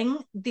selling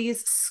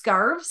these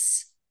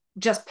scarves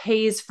just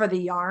pays for the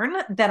yarn,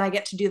 then I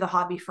get to do the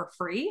hobby for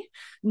free.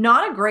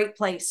 Not a great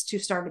place to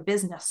start a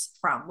business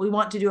from. We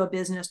want to do a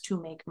business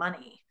to make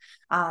money.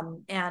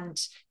 And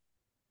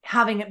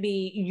having it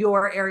be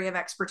your area of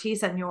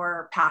expertise and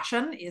your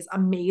passion is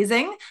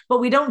amazing. But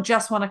we don't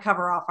just want to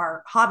cover off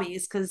our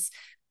hobbies because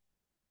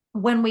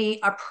when we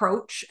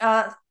approach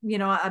a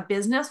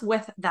business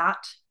with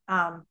that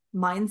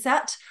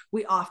mindset,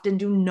 we often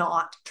do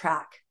not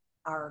track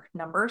our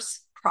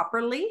numbers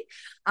properly.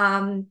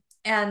 And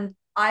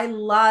I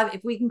love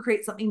if we can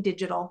create something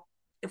digital,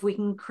 if we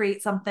can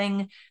create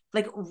something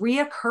like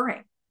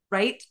reoccurring,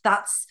 right?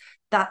 That's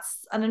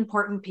an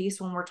important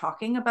piece when we're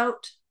talking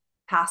about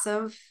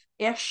passive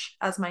ish,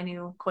 as my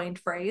new coined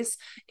phrase,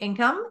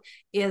 income,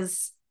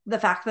 is the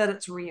fact that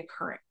it's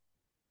reoccurring.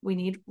 We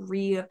need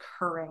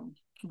reoccurring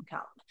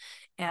income.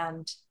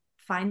 And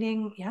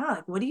finding, yeah,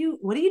 like what do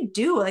you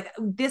do? Like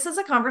this is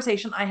a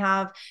conversation I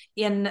have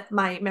in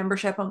my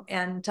membership,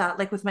 and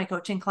like with my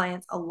coaching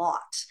clients a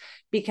lot,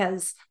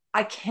 because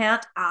I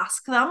can't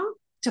ask them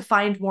to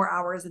find more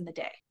hours in the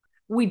day.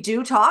 We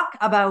do talk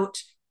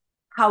about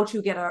how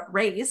to get a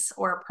raise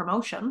or a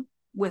promotion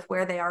with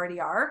where they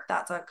already are.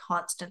 That's a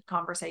constant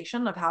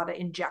conversation of how to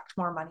inject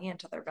more money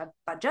into their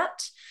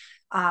budget.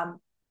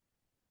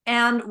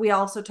 And we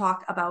also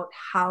talk about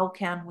how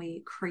can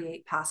we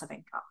create passive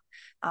income.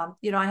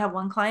 I have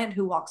one client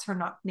who walks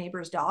her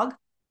neighbor's dog.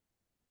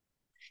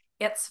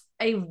 It's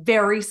a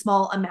very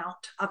small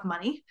amount of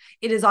money.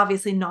 It is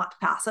obviously not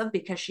passive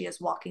because she is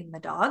walking the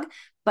dog,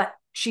 but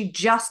she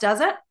just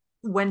does it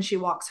when she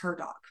walks her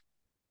dog.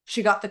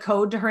 She got the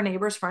code to her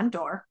neighbor's front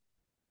door,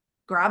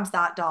 grabs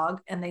that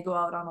dog, and they go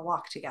out on a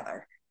walk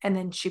together. and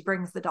then she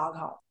brings the dog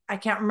home. I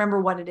can't remember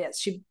what it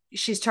is.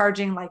 She's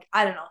charging like,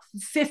 I don't know,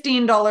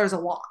 $15 a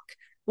walk.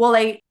 Well,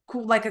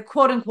 like a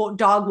quote unquote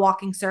dog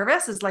walking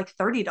service is like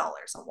 $30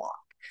 a walk.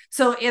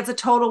 So it's a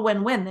total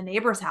win-win. The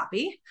neighbor's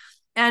happy.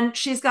 And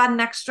she's got an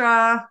extra,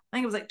 I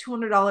think it was like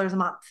 $200 a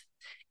month.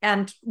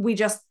 And we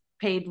just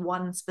paid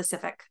one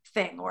specific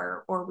thing,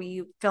 or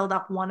we filled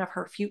up one of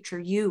her future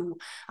you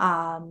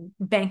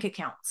bank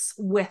accounts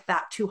with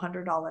that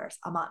 $200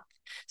 a month.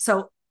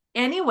 So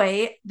any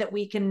way that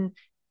we can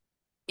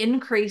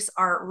increase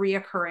our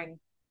reoccurring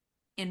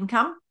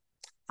income,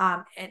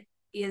 it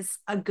is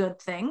a good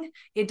thing.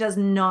 It does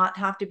not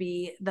have to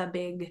be the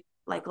big,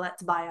 like,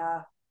 let's buy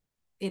a,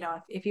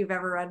 if you've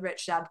ever read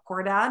Rich Dad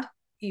Poor Dad,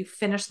 you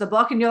finish the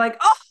book and you're like,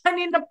 oh, I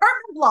need an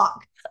apartment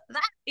block.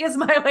 That is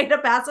my way to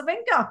passive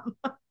income.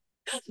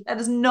 That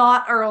is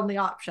not our only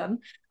option.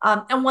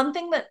 And one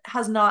thing that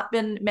has not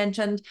been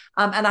mentioned,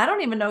 and I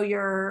don't even know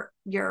your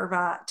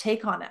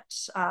take on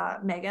it,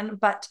 Megan,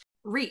 but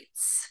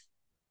REITs,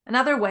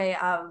 another way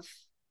of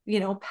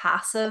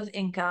passive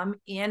income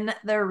in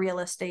the real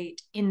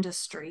estate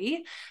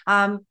industry.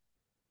 Do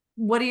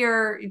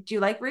you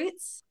like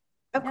REITs?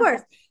 Of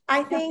course.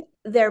 I think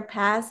they're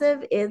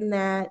passive in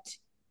that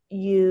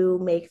you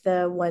make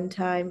the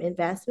one-time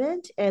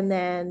investment and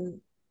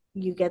then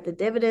you get the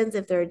dividends.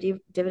 If they're a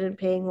dividend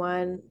paying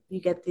one,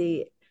 you get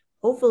the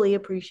hopefully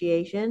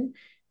appreciation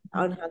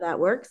on how that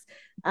works.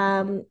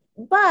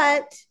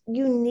 But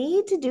you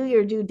need to do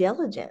your due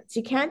diligence.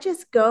 You can't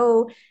just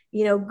go,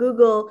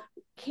 Google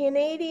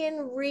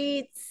Canadian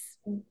REITs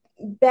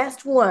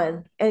best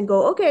one and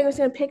go, okay, I'm just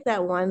going to pick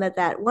that one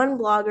that one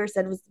blogger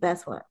said was the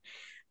best one.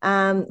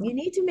 You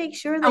need to make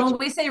sure that when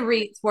we say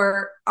REITs,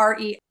 we're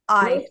REIT.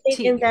 Real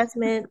estate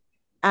investment,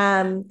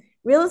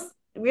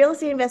 real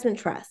estate investment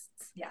trusts.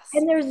 Yes.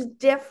 And there's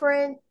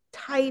different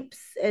types,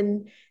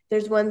 and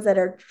there's ones that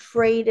are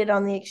traded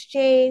on the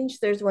exchange.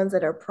 There's ones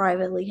that are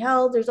privately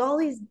held. There's all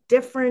these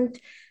different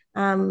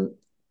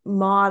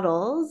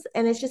models,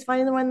 and it's just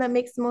finding the one that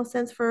makes the most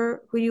sense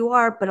for who you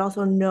are, but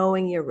also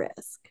knowing your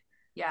risk.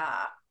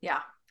 Yeah.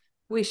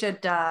 We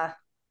should,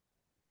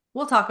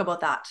 we'll talk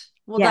about that.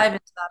 We'll dive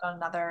into that on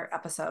another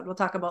episode. We'll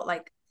talk about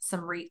like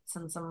some REITs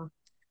and some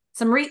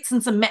REITs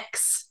and some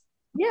mix.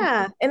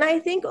 Yeah. And I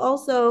think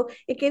also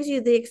it gives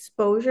you the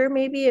exposure.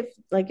 Maybe if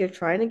like you're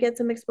trying to get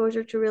some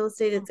exposure to real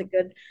estate, it's a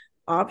good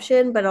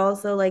option, but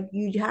also like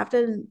you have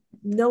to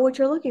know what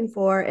you're looking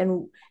for.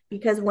 And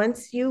because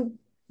once you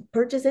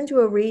purchase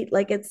into a REIT,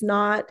 like it's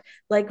not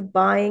like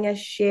buying a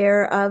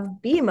share of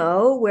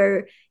BMO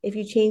where if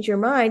you change your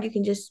mind, you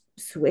can just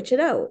switch it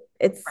out.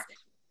 It's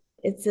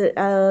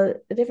a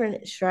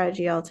different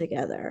strategy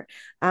altogether.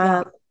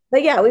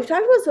 But yeah, we've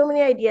talked about so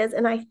many ideas,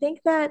 and I think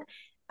that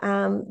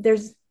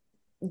there's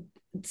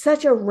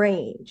such a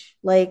range.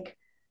 Like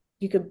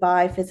you could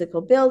buy physical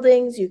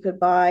buildings, you could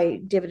buy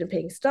dividend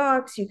paying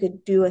stocks, you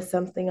could do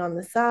something on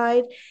the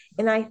side.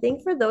 And I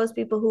think for those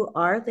people who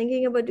are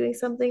thinking about doing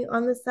something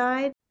on the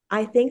side,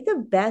 I think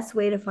the best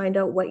way to find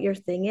out what your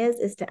thing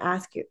is to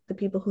ask the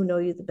people who know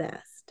you the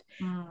best.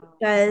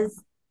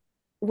 Because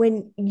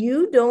when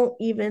you don't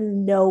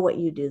even know what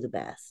you do the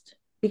best,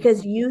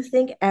 because you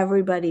think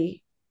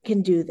everybody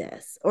can do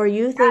this, or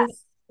you think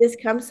this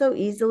comes so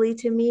easily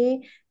to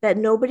me that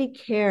nobody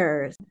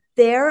cares.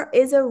 There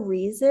is a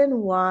reason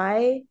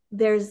why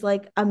there's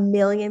like 1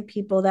 million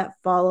people that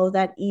follow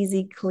that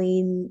Easy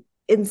Clean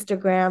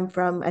Instagram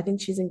from, I think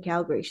she's in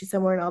Calgary. She's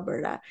somewhere in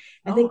Alberta.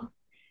 I think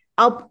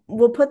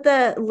we'll put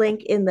the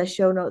link in the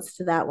show notes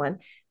to that one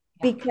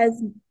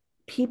because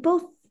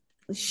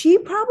she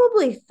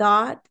probably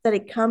thought that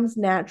it comes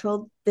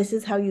natural. This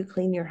is how you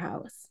clean your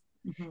house.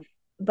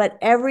 But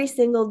every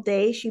single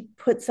day she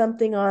puts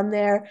something on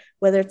there,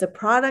 whether it's a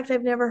product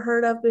I've never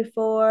heard of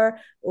before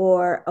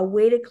or a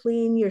way to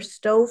clean your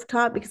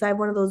stovetop, because I have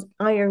one of those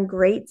iron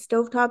grate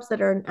stovetops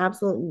that are an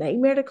absolute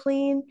nightmare to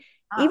clean.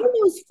 Even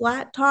those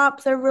flat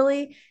tops are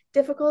really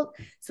difficult.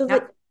 So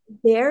that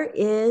there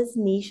is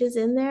niches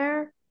in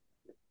there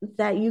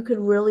that you could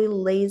really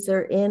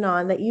laser in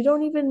on that you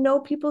don't even know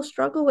people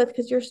struggle with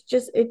because it's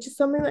just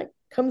something that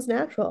comes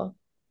natural.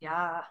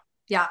 Yeah,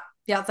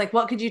 it's like,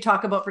 what could you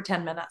talk about for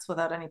 10 minutes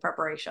without any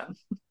preparation?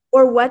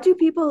 Or what do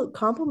people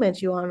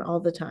compliment you on all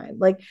the time?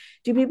 Like,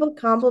 do people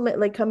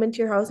like come into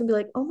your house and be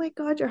like, oh my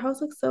God, your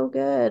house looks so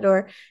good,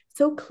 or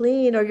so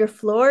clean, or your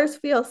floors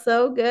feel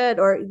so good,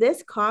 or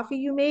this coffee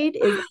you made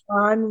is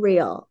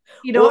unreal?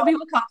 You know what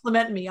people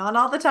compliment me on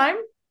all the time?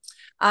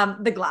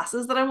 The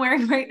glasses that I'm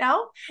wearing right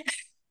now.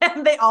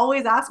 And they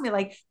always ask me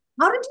like,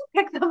 how did you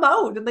pick them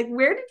out? And like,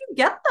 where did you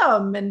get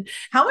them? And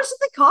how much did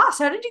they cost?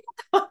 How did you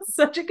get them on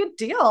such a good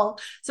deal?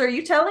 So are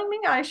you telling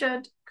me I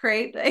should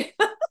create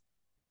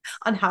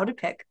on how to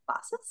pick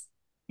glasses?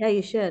 Yeah,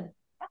 you should.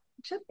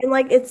 And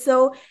like,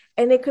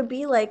 and it could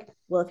be like,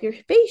 well, if your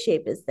face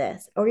shape is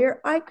this, or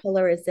your eye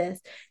color is this.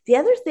 The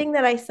other thing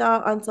that I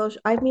saw on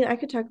social, I mean, I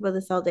could talk about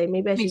this all day.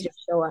 Maybe I should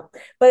just shut up.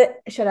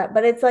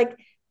 But it's like,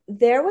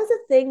 there was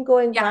a thing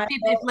going viral.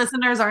 If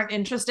listeners aren't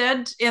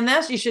interested in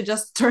this, you should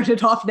just turn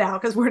it off now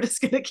because we're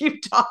just going to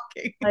keep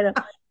talking. I know.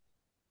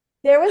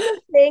 There was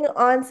a thing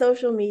on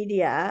social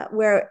media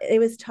where it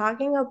was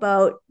talking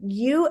about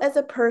you as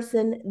a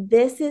person,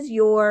 this is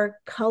your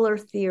color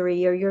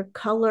theory or your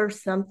color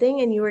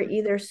something, and you were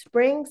either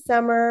spring,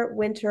 summer,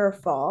 winter, or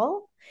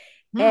fall.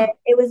 And Hmm.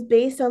 it was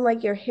based on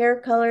like your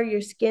hair color,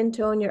 your skin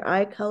tone, your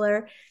eye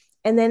color.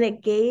 And then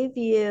it gave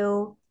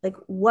you like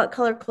what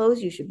color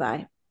clothes you should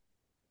buy.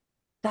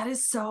 That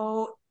is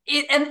so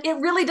it, and it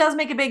really does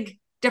make a big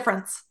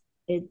difference.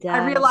 It I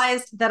does.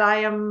 realized that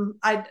I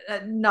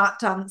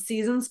not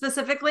season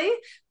specifically,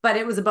 but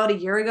it was about a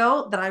year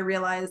ago that I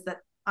realized that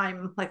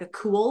I'm like a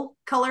cool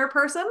color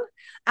person,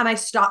 and I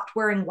stopped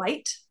wearing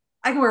white.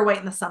 I can wear white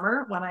in the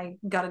summer when I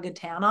got a good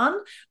tan on,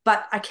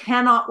 but I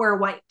cannot wear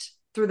white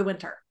through the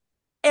winter.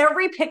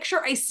 Every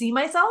picture I see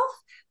myself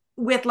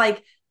with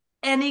like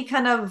any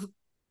kind of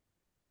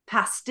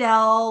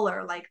pastel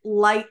or like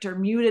light or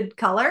muted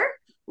color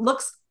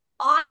looks,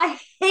 I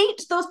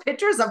hate those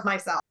pictures of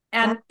myself.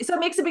 And so it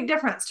makes a big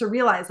difference to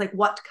realize like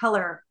what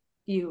color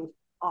you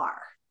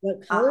are.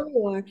 What uh, color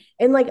you are.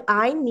 And like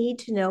I need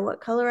to know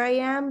what color I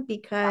am yeah.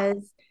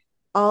 because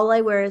all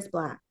I wear is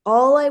black.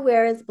 All I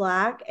wear is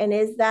black. And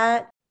is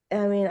that,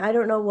 I mean, I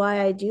don't know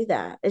why I do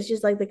that. It's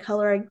just like the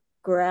color I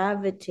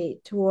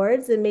gravitate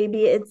towards. And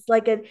maybe it's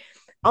like a,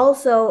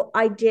 also,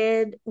 I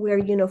did wear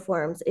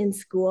uniforms in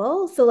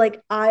school. So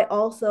like I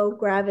also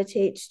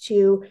gravitate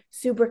to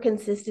super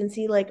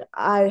consistency. Like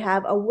I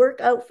have a work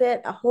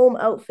outfit, a home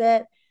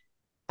outfit.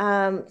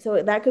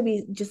 So that could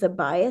be just a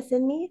bias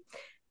in me.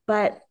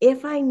 But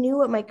if I knew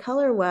what my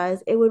color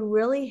was, it would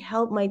really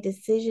help my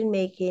decision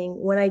making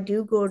when I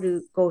do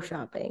go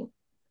shopping.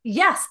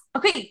 Yes.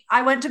 Okay.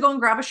 I went to go and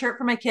grab a shirt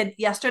for my kid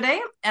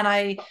yesterday, and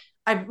I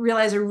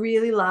realized I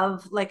really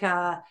love like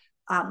a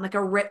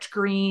rich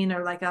green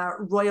or like a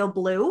royal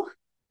blue.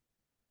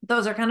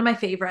 Those are kind of my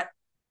favorite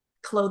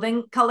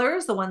clothing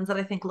colors, the ones that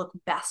I think look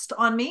best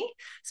on me,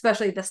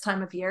 especially this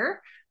time of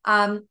year.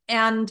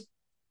 And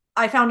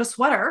I found a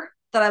sweater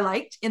that I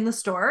liked in the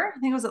store. I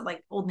think it was at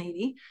like Old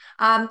Navy.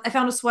 I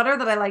found a sweater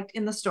that I liked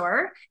in the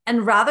store.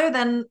 And rather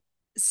than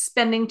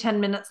spending 10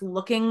 minutes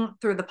looking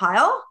through the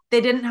pile,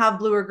 they didn't have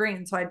blue or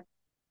green. So I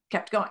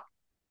kept going.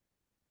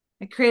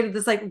 I created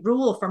this like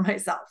rule for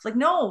myself. Like,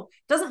 no,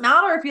 it doesn't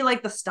matter if you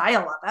like the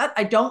style of it.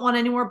 I don't want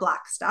any more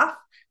black stuff.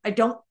 I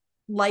don't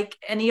like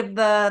any of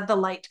the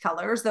light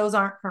colors. Those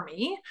aren't for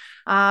me.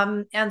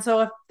 And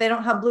so if they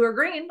don't have blue or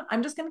green,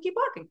 I'm just going to keep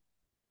walking.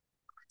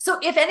 So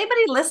if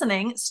anybody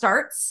listening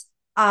starts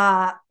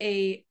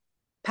a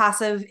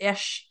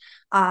passive-ish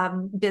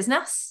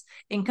business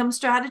income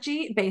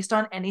strategy based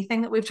on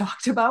anything that we've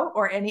talked about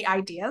or any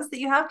ideas that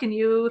you have, can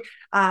you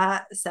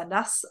send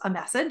us a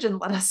message and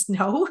let us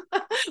know?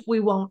 We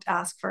won't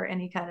ask for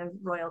any kind of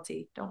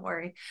royalty. Don't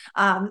worry.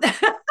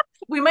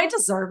 We might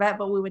deserve it,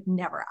 but we would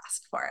never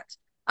ask for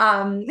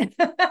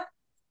it.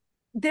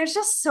 There's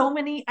just so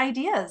many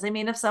ideas. I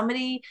mean, if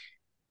somebody,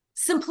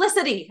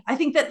 simplicity, I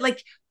think that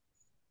like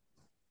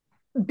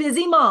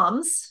busy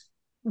moms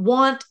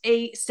want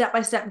a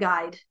step-by-step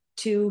guide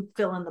to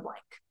fill in the blank.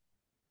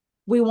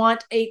 We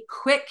want a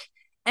quick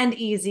and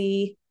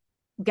easy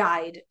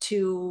guide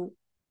to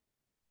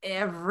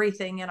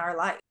everything in our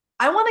life.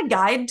 I want a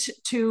guide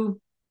to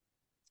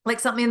like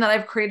something that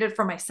I've created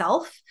for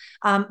myself,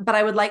 but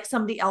I would like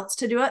somebody else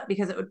to do it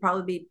because it would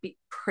probably be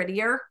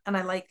prettier. And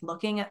I like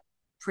looking at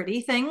pretty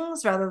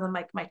things rather than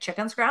like my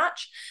chicken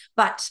scratch,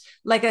 but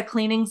like a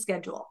cleaning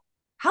schedule.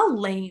 How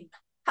lame,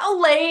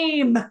 how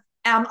lame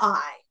am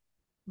I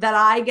that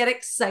I get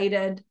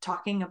excited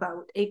talking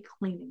about a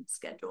cleaning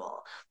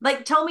schedule?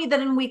 Like, tell me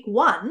that in week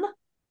one,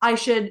 I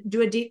should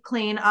do a deep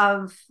clean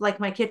of like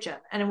my kitchen.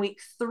 And in week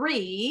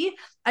three,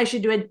 I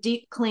should do a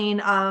deep clean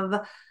of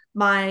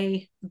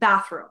my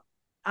bathroom.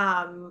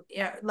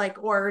 Yeah,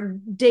 like, or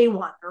day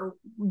one or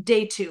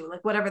day two,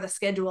 like whatever the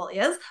schedule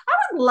is. I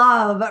would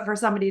love for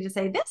somebody to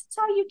say, this is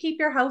how you keep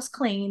your house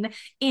clean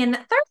in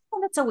 30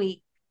 minutes a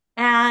week.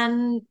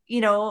 And,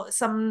 you know,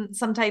 some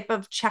type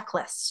of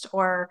checklist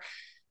or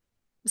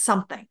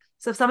something.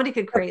 So if somebody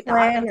could A create that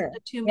and send planner.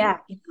 it to me, Yeah.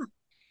 yeah,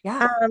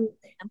 yeah, Um, and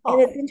simple.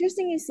 it's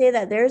interesting you say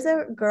that. There's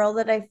a girl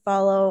that I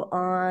follow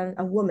on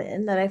a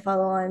woman that I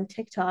follow on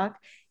TikTok,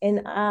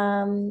 and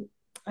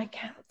I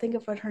can't think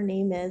of what her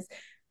name is.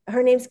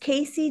 Her name's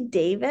Casey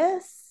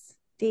Davies,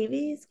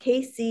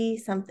 Casey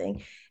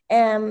something.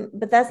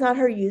 But that's not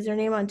her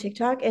username on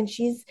TikTok, and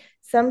she's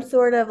some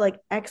sort of like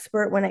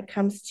expert when it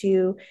comes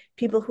to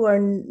people who are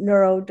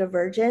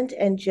neurodivergent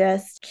and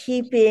just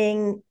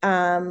keeping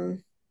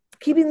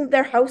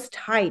their house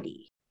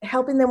tidy,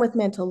 helping them with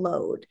mental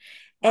load.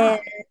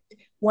 And Yeah.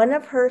 one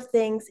of her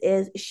things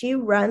is she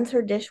runs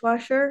her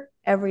dishwasher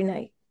every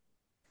night.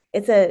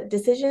 It's a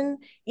decision,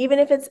 even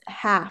if it's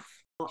half.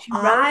 She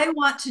runs, I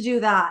want to do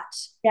that.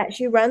 yeah,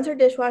 she runs her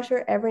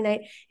dishwasher every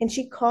night and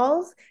she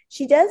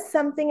does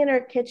something in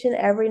her kitchen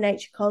every night.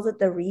 She calls it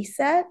the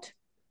reset.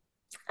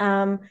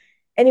 Um,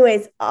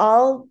 anyways,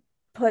 I'll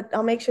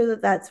make sure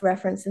that that's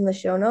referenced in the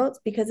show notes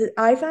because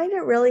I find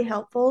it really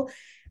helpful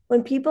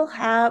when people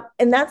have,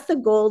 and that's the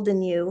gold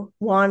in you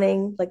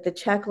wanting like the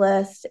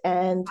checklist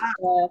and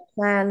the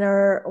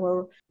planner,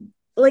 or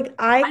like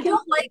I I can,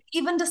 don't like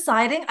even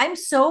deciding. I'm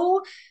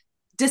so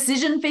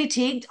decision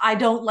fatigued. I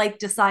don't like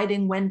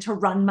deciding when to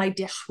run my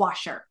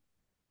dishwasher.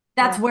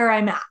 That's yeah. where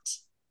I'm at.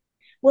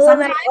 Well,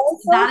 and I Sometimes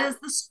also, that is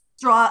the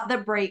straw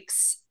that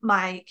breaks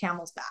my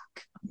camel's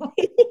back.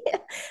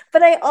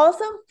 but I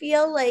also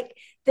feel like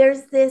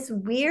there's this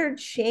weird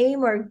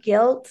shame or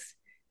guilt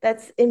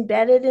that's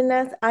embedded in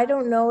us. I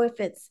don't know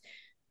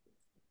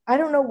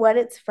what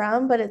it's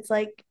from, but it's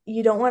like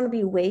you don't want to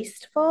be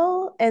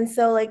wasteful. And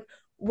so, like,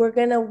 we're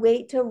going to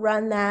wait to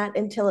run that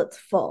until it's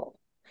full.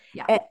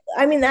 Yeah. And,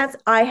 I mean,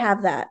 I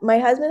have that. My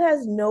husband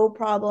has no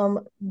problem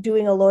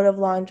doing a load of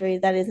laundry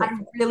that isn't I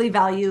full. really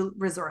value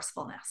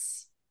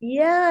resourcefulness.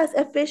 Yes,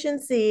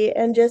 efficiency.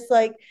 And just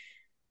like,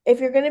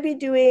 if you're going to be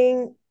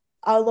doing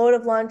a load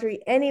of laundry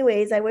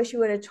anyways, I wish you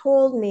would have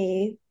told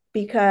me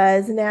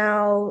because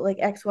now, like,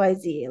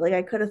 XYZ, like,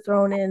 I could have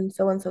thrown in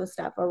so and so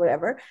stuff or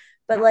whatever.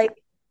 But Yeah. like,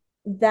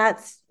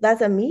 that's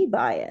a me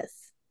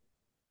bias.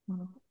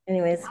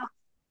 Anyways, Yeah.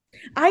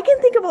 I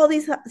can think of all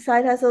these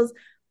side hustles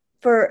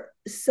for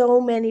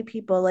so many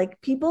people, like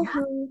people Yeah.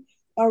 who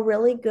are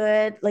really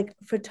good, like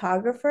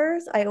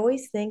photographers. I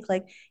always think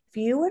like if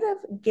you would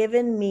have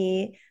given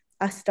me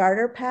a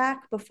starter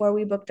pack before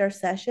we booked our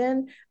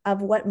session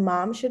of what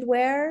mom should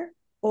wear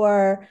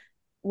or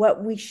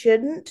what we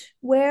shouldn't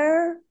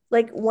wear,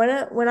 like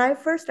when I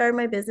first started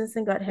my business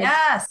and got head,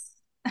 Yes.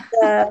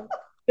 the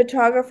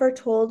photographer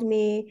told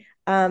me,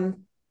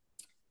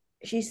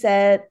 she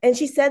said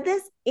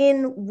this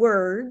in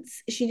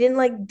words. She didn't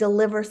like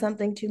deliver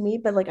something to me,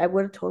 but like I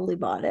would have totally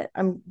bought it.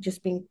 I'm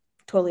just being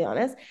totally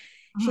honest.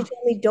 She Mhm.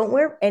 told me, don't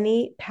wear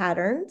any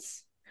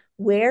patterns,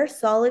 wear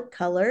solid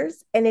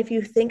colors. And if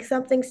you think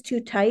something's too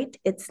tight,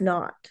 it's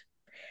not.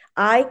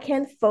 I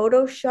can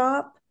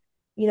Photoshop,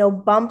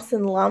 bumps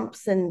and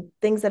lumps and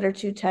things that are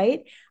too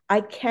tight.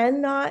 I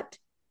cannot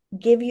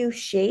give you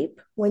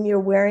shape when you're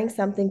wearing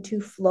something too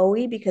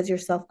flowy because you're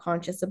self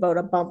conscious about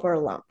a bump or a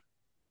lump.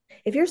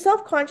 If you're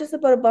self conscious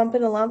about a bump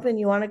and a lump and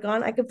you want it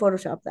gone, I could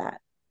Photoshop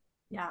that.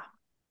 Yeah.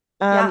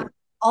 Yeah. Um,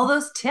 All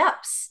those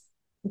tips.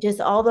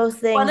 just all those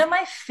One things. of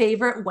my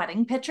favorite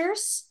wedding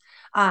pictures.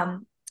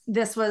 Um,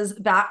 this was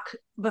back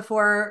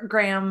before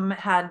Graham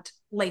had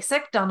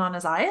LASIK done on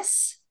his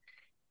eyes.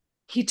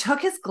 He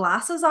took his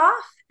glasses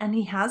off and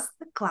he has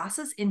the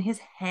glasses in his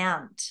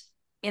hand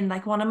in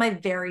like one of my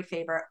very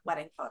favorite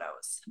wedding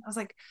photos. I was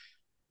like,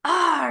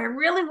 I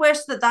really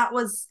wish that that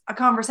was a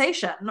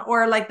conversation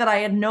or like that I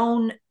had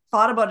known,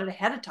 thought about it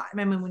ahead of time.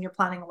 I mean, when you're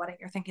planning a wedding,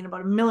 you're thinking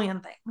about a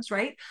million things,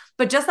 right?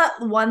 But just that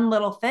one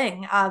little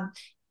thing,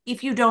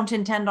 if you don't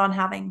intend on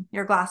having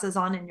your glasses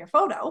on in your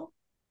photo,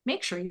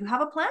 make sure you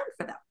have a plan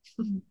for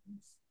them.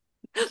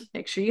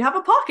 Make sure you have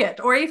a pocket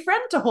or a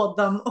friend to hold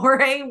them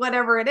or a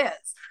whatever it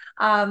is.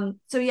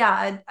 So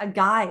yeah, a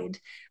guide.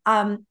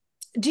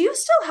 Do you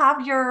still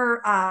have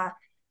your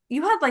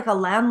you had like a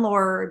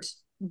landlord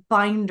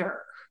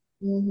binder?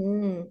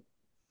 Mm-hmm.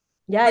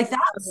 Yeah, I Like still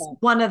have that's that.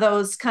 one of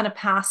those kind of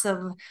passive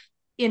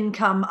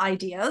income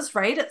ideas,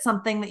 right? It's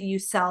something that you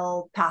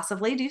sell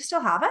passively. Do you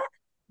still have it?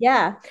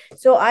 Yeah.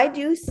 So I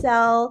do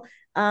sell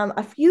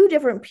a few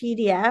different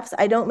PDFs.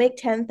 I don't make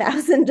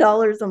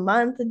 $10,000 a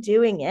month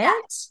doing it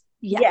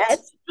Yet. yet. Yet.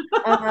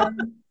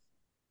 Um,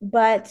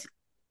 but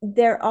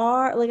there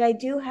are, like, I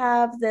do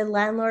have the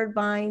landlord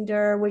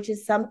binder, which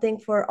is something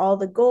for all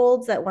the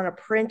golds that want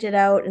to print it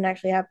out and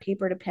actually have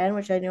paper to pen,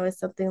 which I know is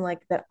something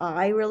like that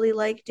I really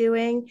like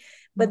doing.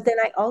 But then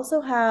I also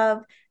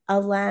have a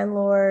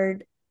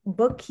landlord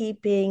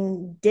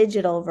bookkeeping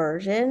digital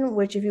version,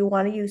 which if you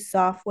want to use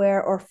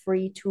software or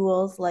free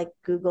tools like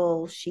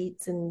Google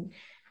Sheets and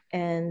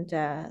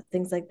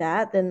things like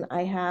that, then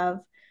I have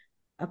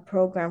a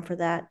program for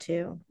that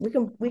too. We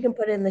can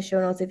put it in the show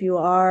notes if you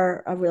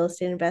are a real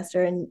estate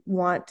investor and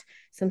want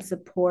some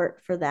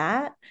support for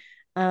that.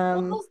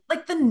 Um, Well,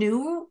 like the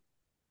new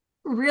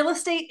real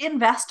estate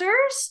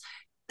investors,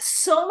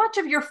 so much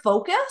of your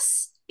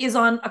focus is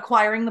on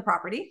acquiring the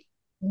property.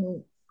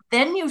 mhm,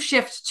 Then you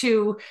shift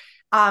to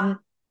um,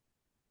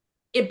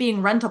 it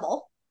being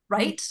rentable, mhm,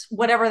 right?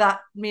 Whatever that,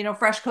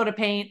 fresh coat of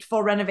paint,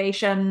 full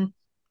renovation,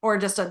 or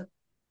just a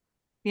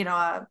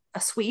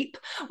sweep,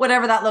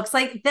 whatever that looks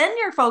like. Then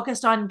you're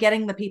focused on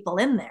getting the people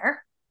in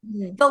there.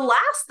 mhm, The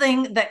last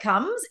thing that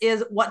comes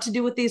is what to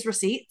do with these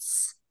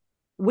receipts.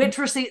 Which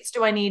receipts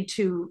do I need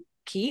to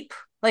keep?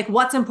 Like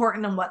what's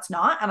important and what's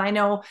not. And I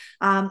know,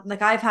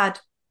 like I've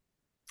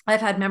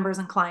had members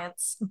and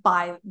clients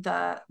buy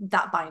that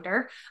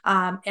binder,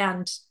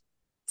 and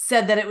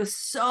said that it was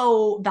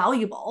so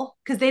valuable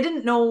because they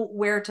didn't know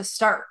where to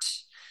start.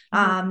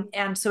 mhm.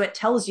 And so it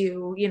tells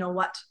you,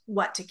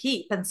 what to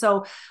keep. And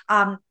so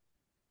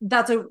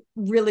that's a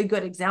really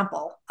good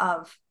example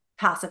of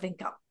passive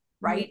income, Mhm.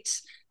 right?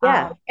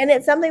 Yeah, Um, and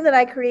it's something that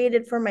I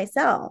created for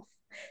myself.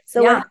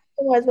 So what yeah. happened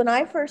was when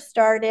I first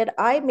started,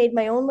 I made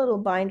my own little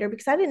binder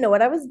because I didn't know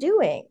what I was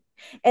doing.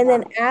 And Yeah.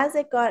 then as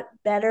it got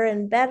better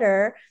and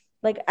better,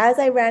 like as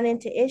I ran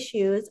into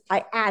issues,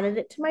 I added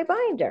it to my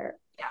binder.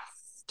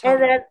 Yes, And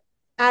totally. then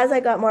as I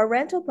got more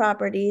rental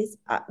properties,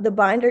 the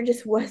binder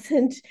just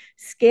wasn't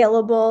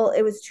scalable.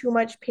 It was too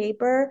much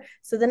paper.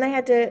 So then I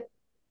had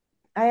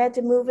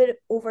to move it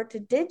over to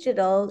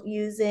digital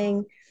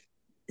using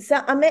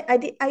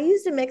I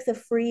used a mix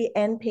of free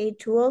and paid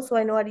tools, so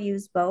I know how to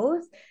use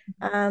both.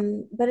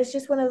 But it's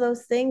just one of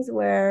those things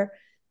where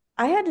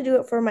I had to do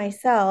it for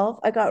myself.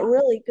 I got Yeah.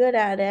 really good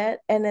at it,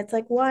 and it's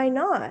like, why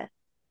not?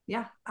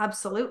 Yeah,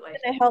 absolutely.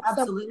 And I help someone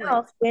Absolutely.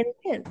 else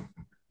win-win.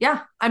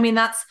 Yeah. I mean,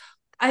 I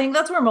think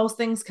that's where most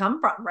things come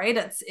from, right?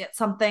 It's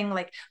something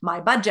like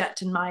my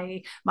budget and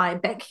my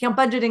bank account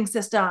budgeting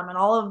system and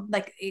all of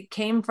like it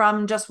came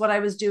from just what I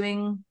was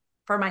doing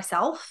for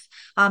myself.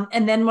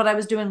 And then what I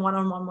was doing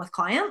one-on-one with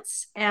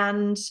clients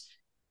and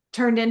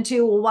turned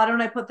into, well, why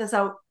don't I put this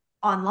out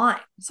online?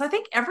 So I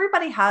think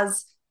everybody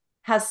has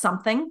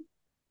something.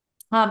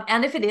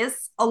 And if it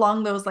is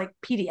along those like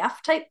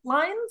PDF type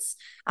lines,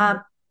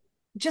 Mhm.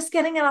 just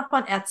getting it up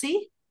on Etsy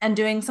and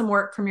doing some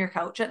work from your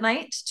couch at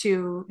night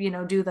to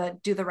do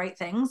the right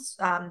things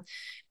on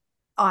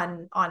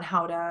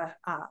how to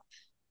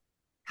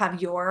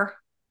have your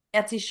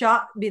Etsy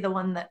shop be the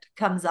one that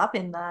comes up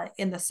in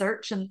the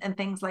search and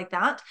things like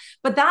that.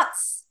 But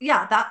that's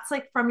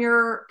like from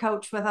your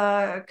couch with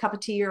a cup of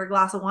tea or a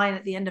glass of wine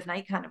at the end of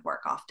night kind of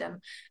work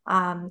often,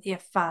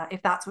 if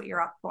that's what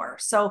you're up for.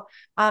 So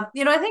I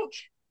think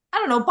I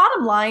don't know.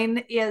 Bottom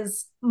line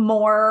is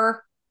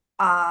more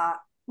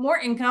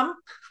income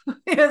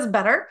is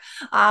better.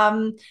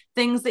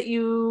 Things that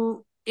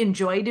you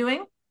enjoy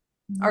doing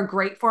are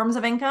great forms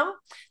of income.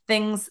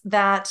 Things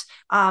that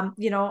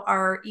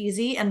are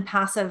easy and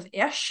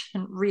passive-ish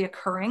and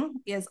reoccurring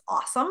is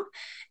awesome.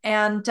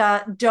 And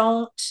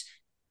don't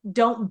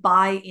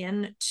buy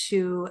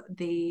into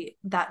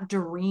that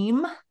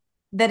dream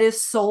that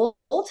is sold.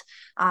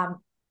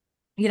 Um,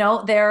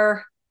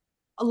 there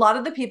a lot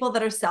of the people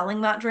that are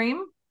selling that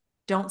dream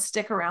don't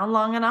stick around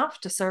long enough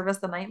to service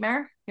the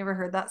nightmare. You ever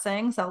heard that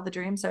saying? Sell the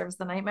dream, service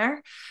the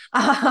nightmare.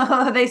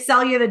 They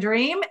sell you the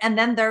dream, and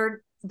then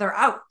they're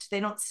out. They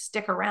don't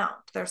stick around.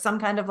 They're some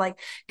kind of like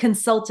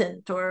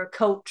consultant or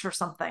coach or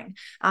something.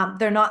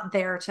 They're not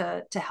there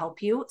to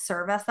help you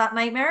service that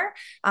nightmare.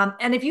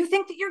 And if you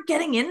think that you're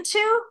getting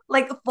into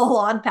like full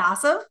on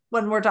passive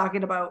when we're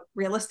talking about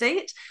real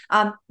estate,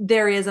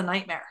 there is a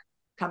nightmare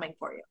coming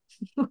for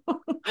you.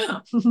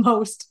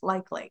 Most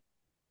likely.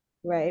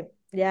 Right.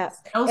 Yeah.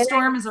 And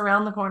Snowstorm is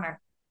around the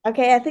corner.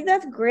 okay, I think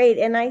that's great.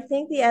 And I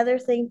think the other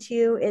thing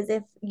too is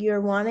if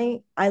you're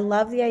wanting, I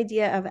love the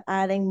idea of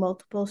adding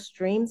multiple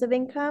streams of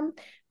income,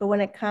 but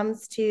when it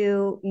comes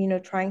to,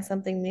 trying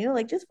something new,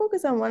 like just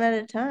focus on one at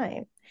a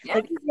time. Yeah.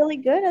 Like you're really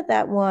good at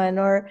that one,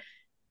 or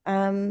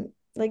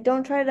like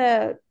don't try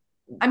to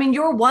I mean,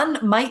 your one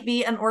might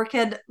be an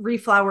orchid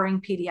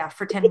reflowering PDF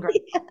for 10 grand.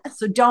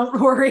 So don't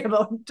worry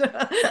about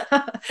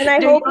and I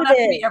you hope don't it have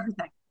to be is.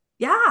 everything.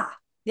 Yeah.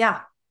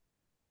 Yeah.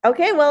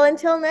 Okay, well,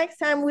 until next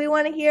time, we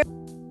want to hear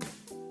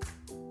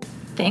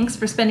Thanks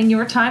for spending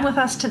your time with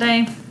us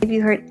today. if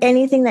you heard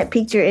anything that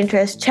piqued your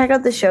interest, check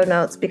out the show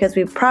notes because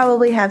we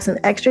probably have some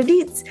extra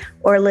deets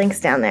or links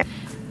down there.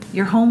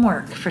 Your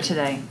homework for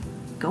today.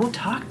 Go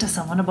talk to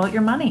someone about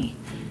your money.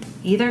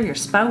 Either your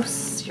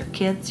spouse, your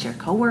kids, your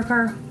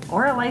coworker,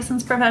 or a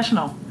licensed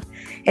professional.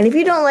 And if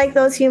you don't like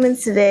those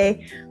humans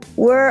today,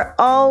 we're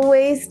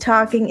always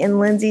talking in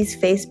Lindsay's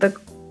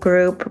Facebook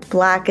group,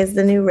 Black is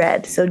the New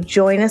Red. So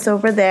join us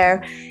over there.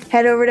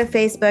 Head over to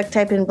Facebook,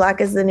 type in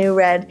Black is the New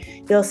Red.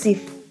 You'll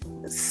see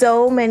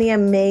so many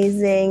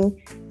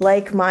amazing,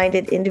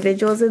 like-minded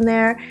individuals in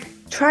there,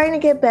 trying to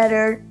get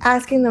better,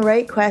 asking the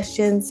right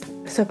questions,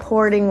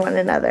 supporting one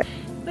another.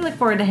 We look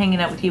forward to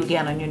hanging out with you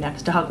again on your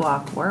next dog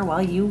walk or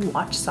while you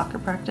watch soccer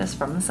practice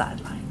from the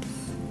sidelines.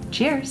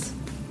 Cheers.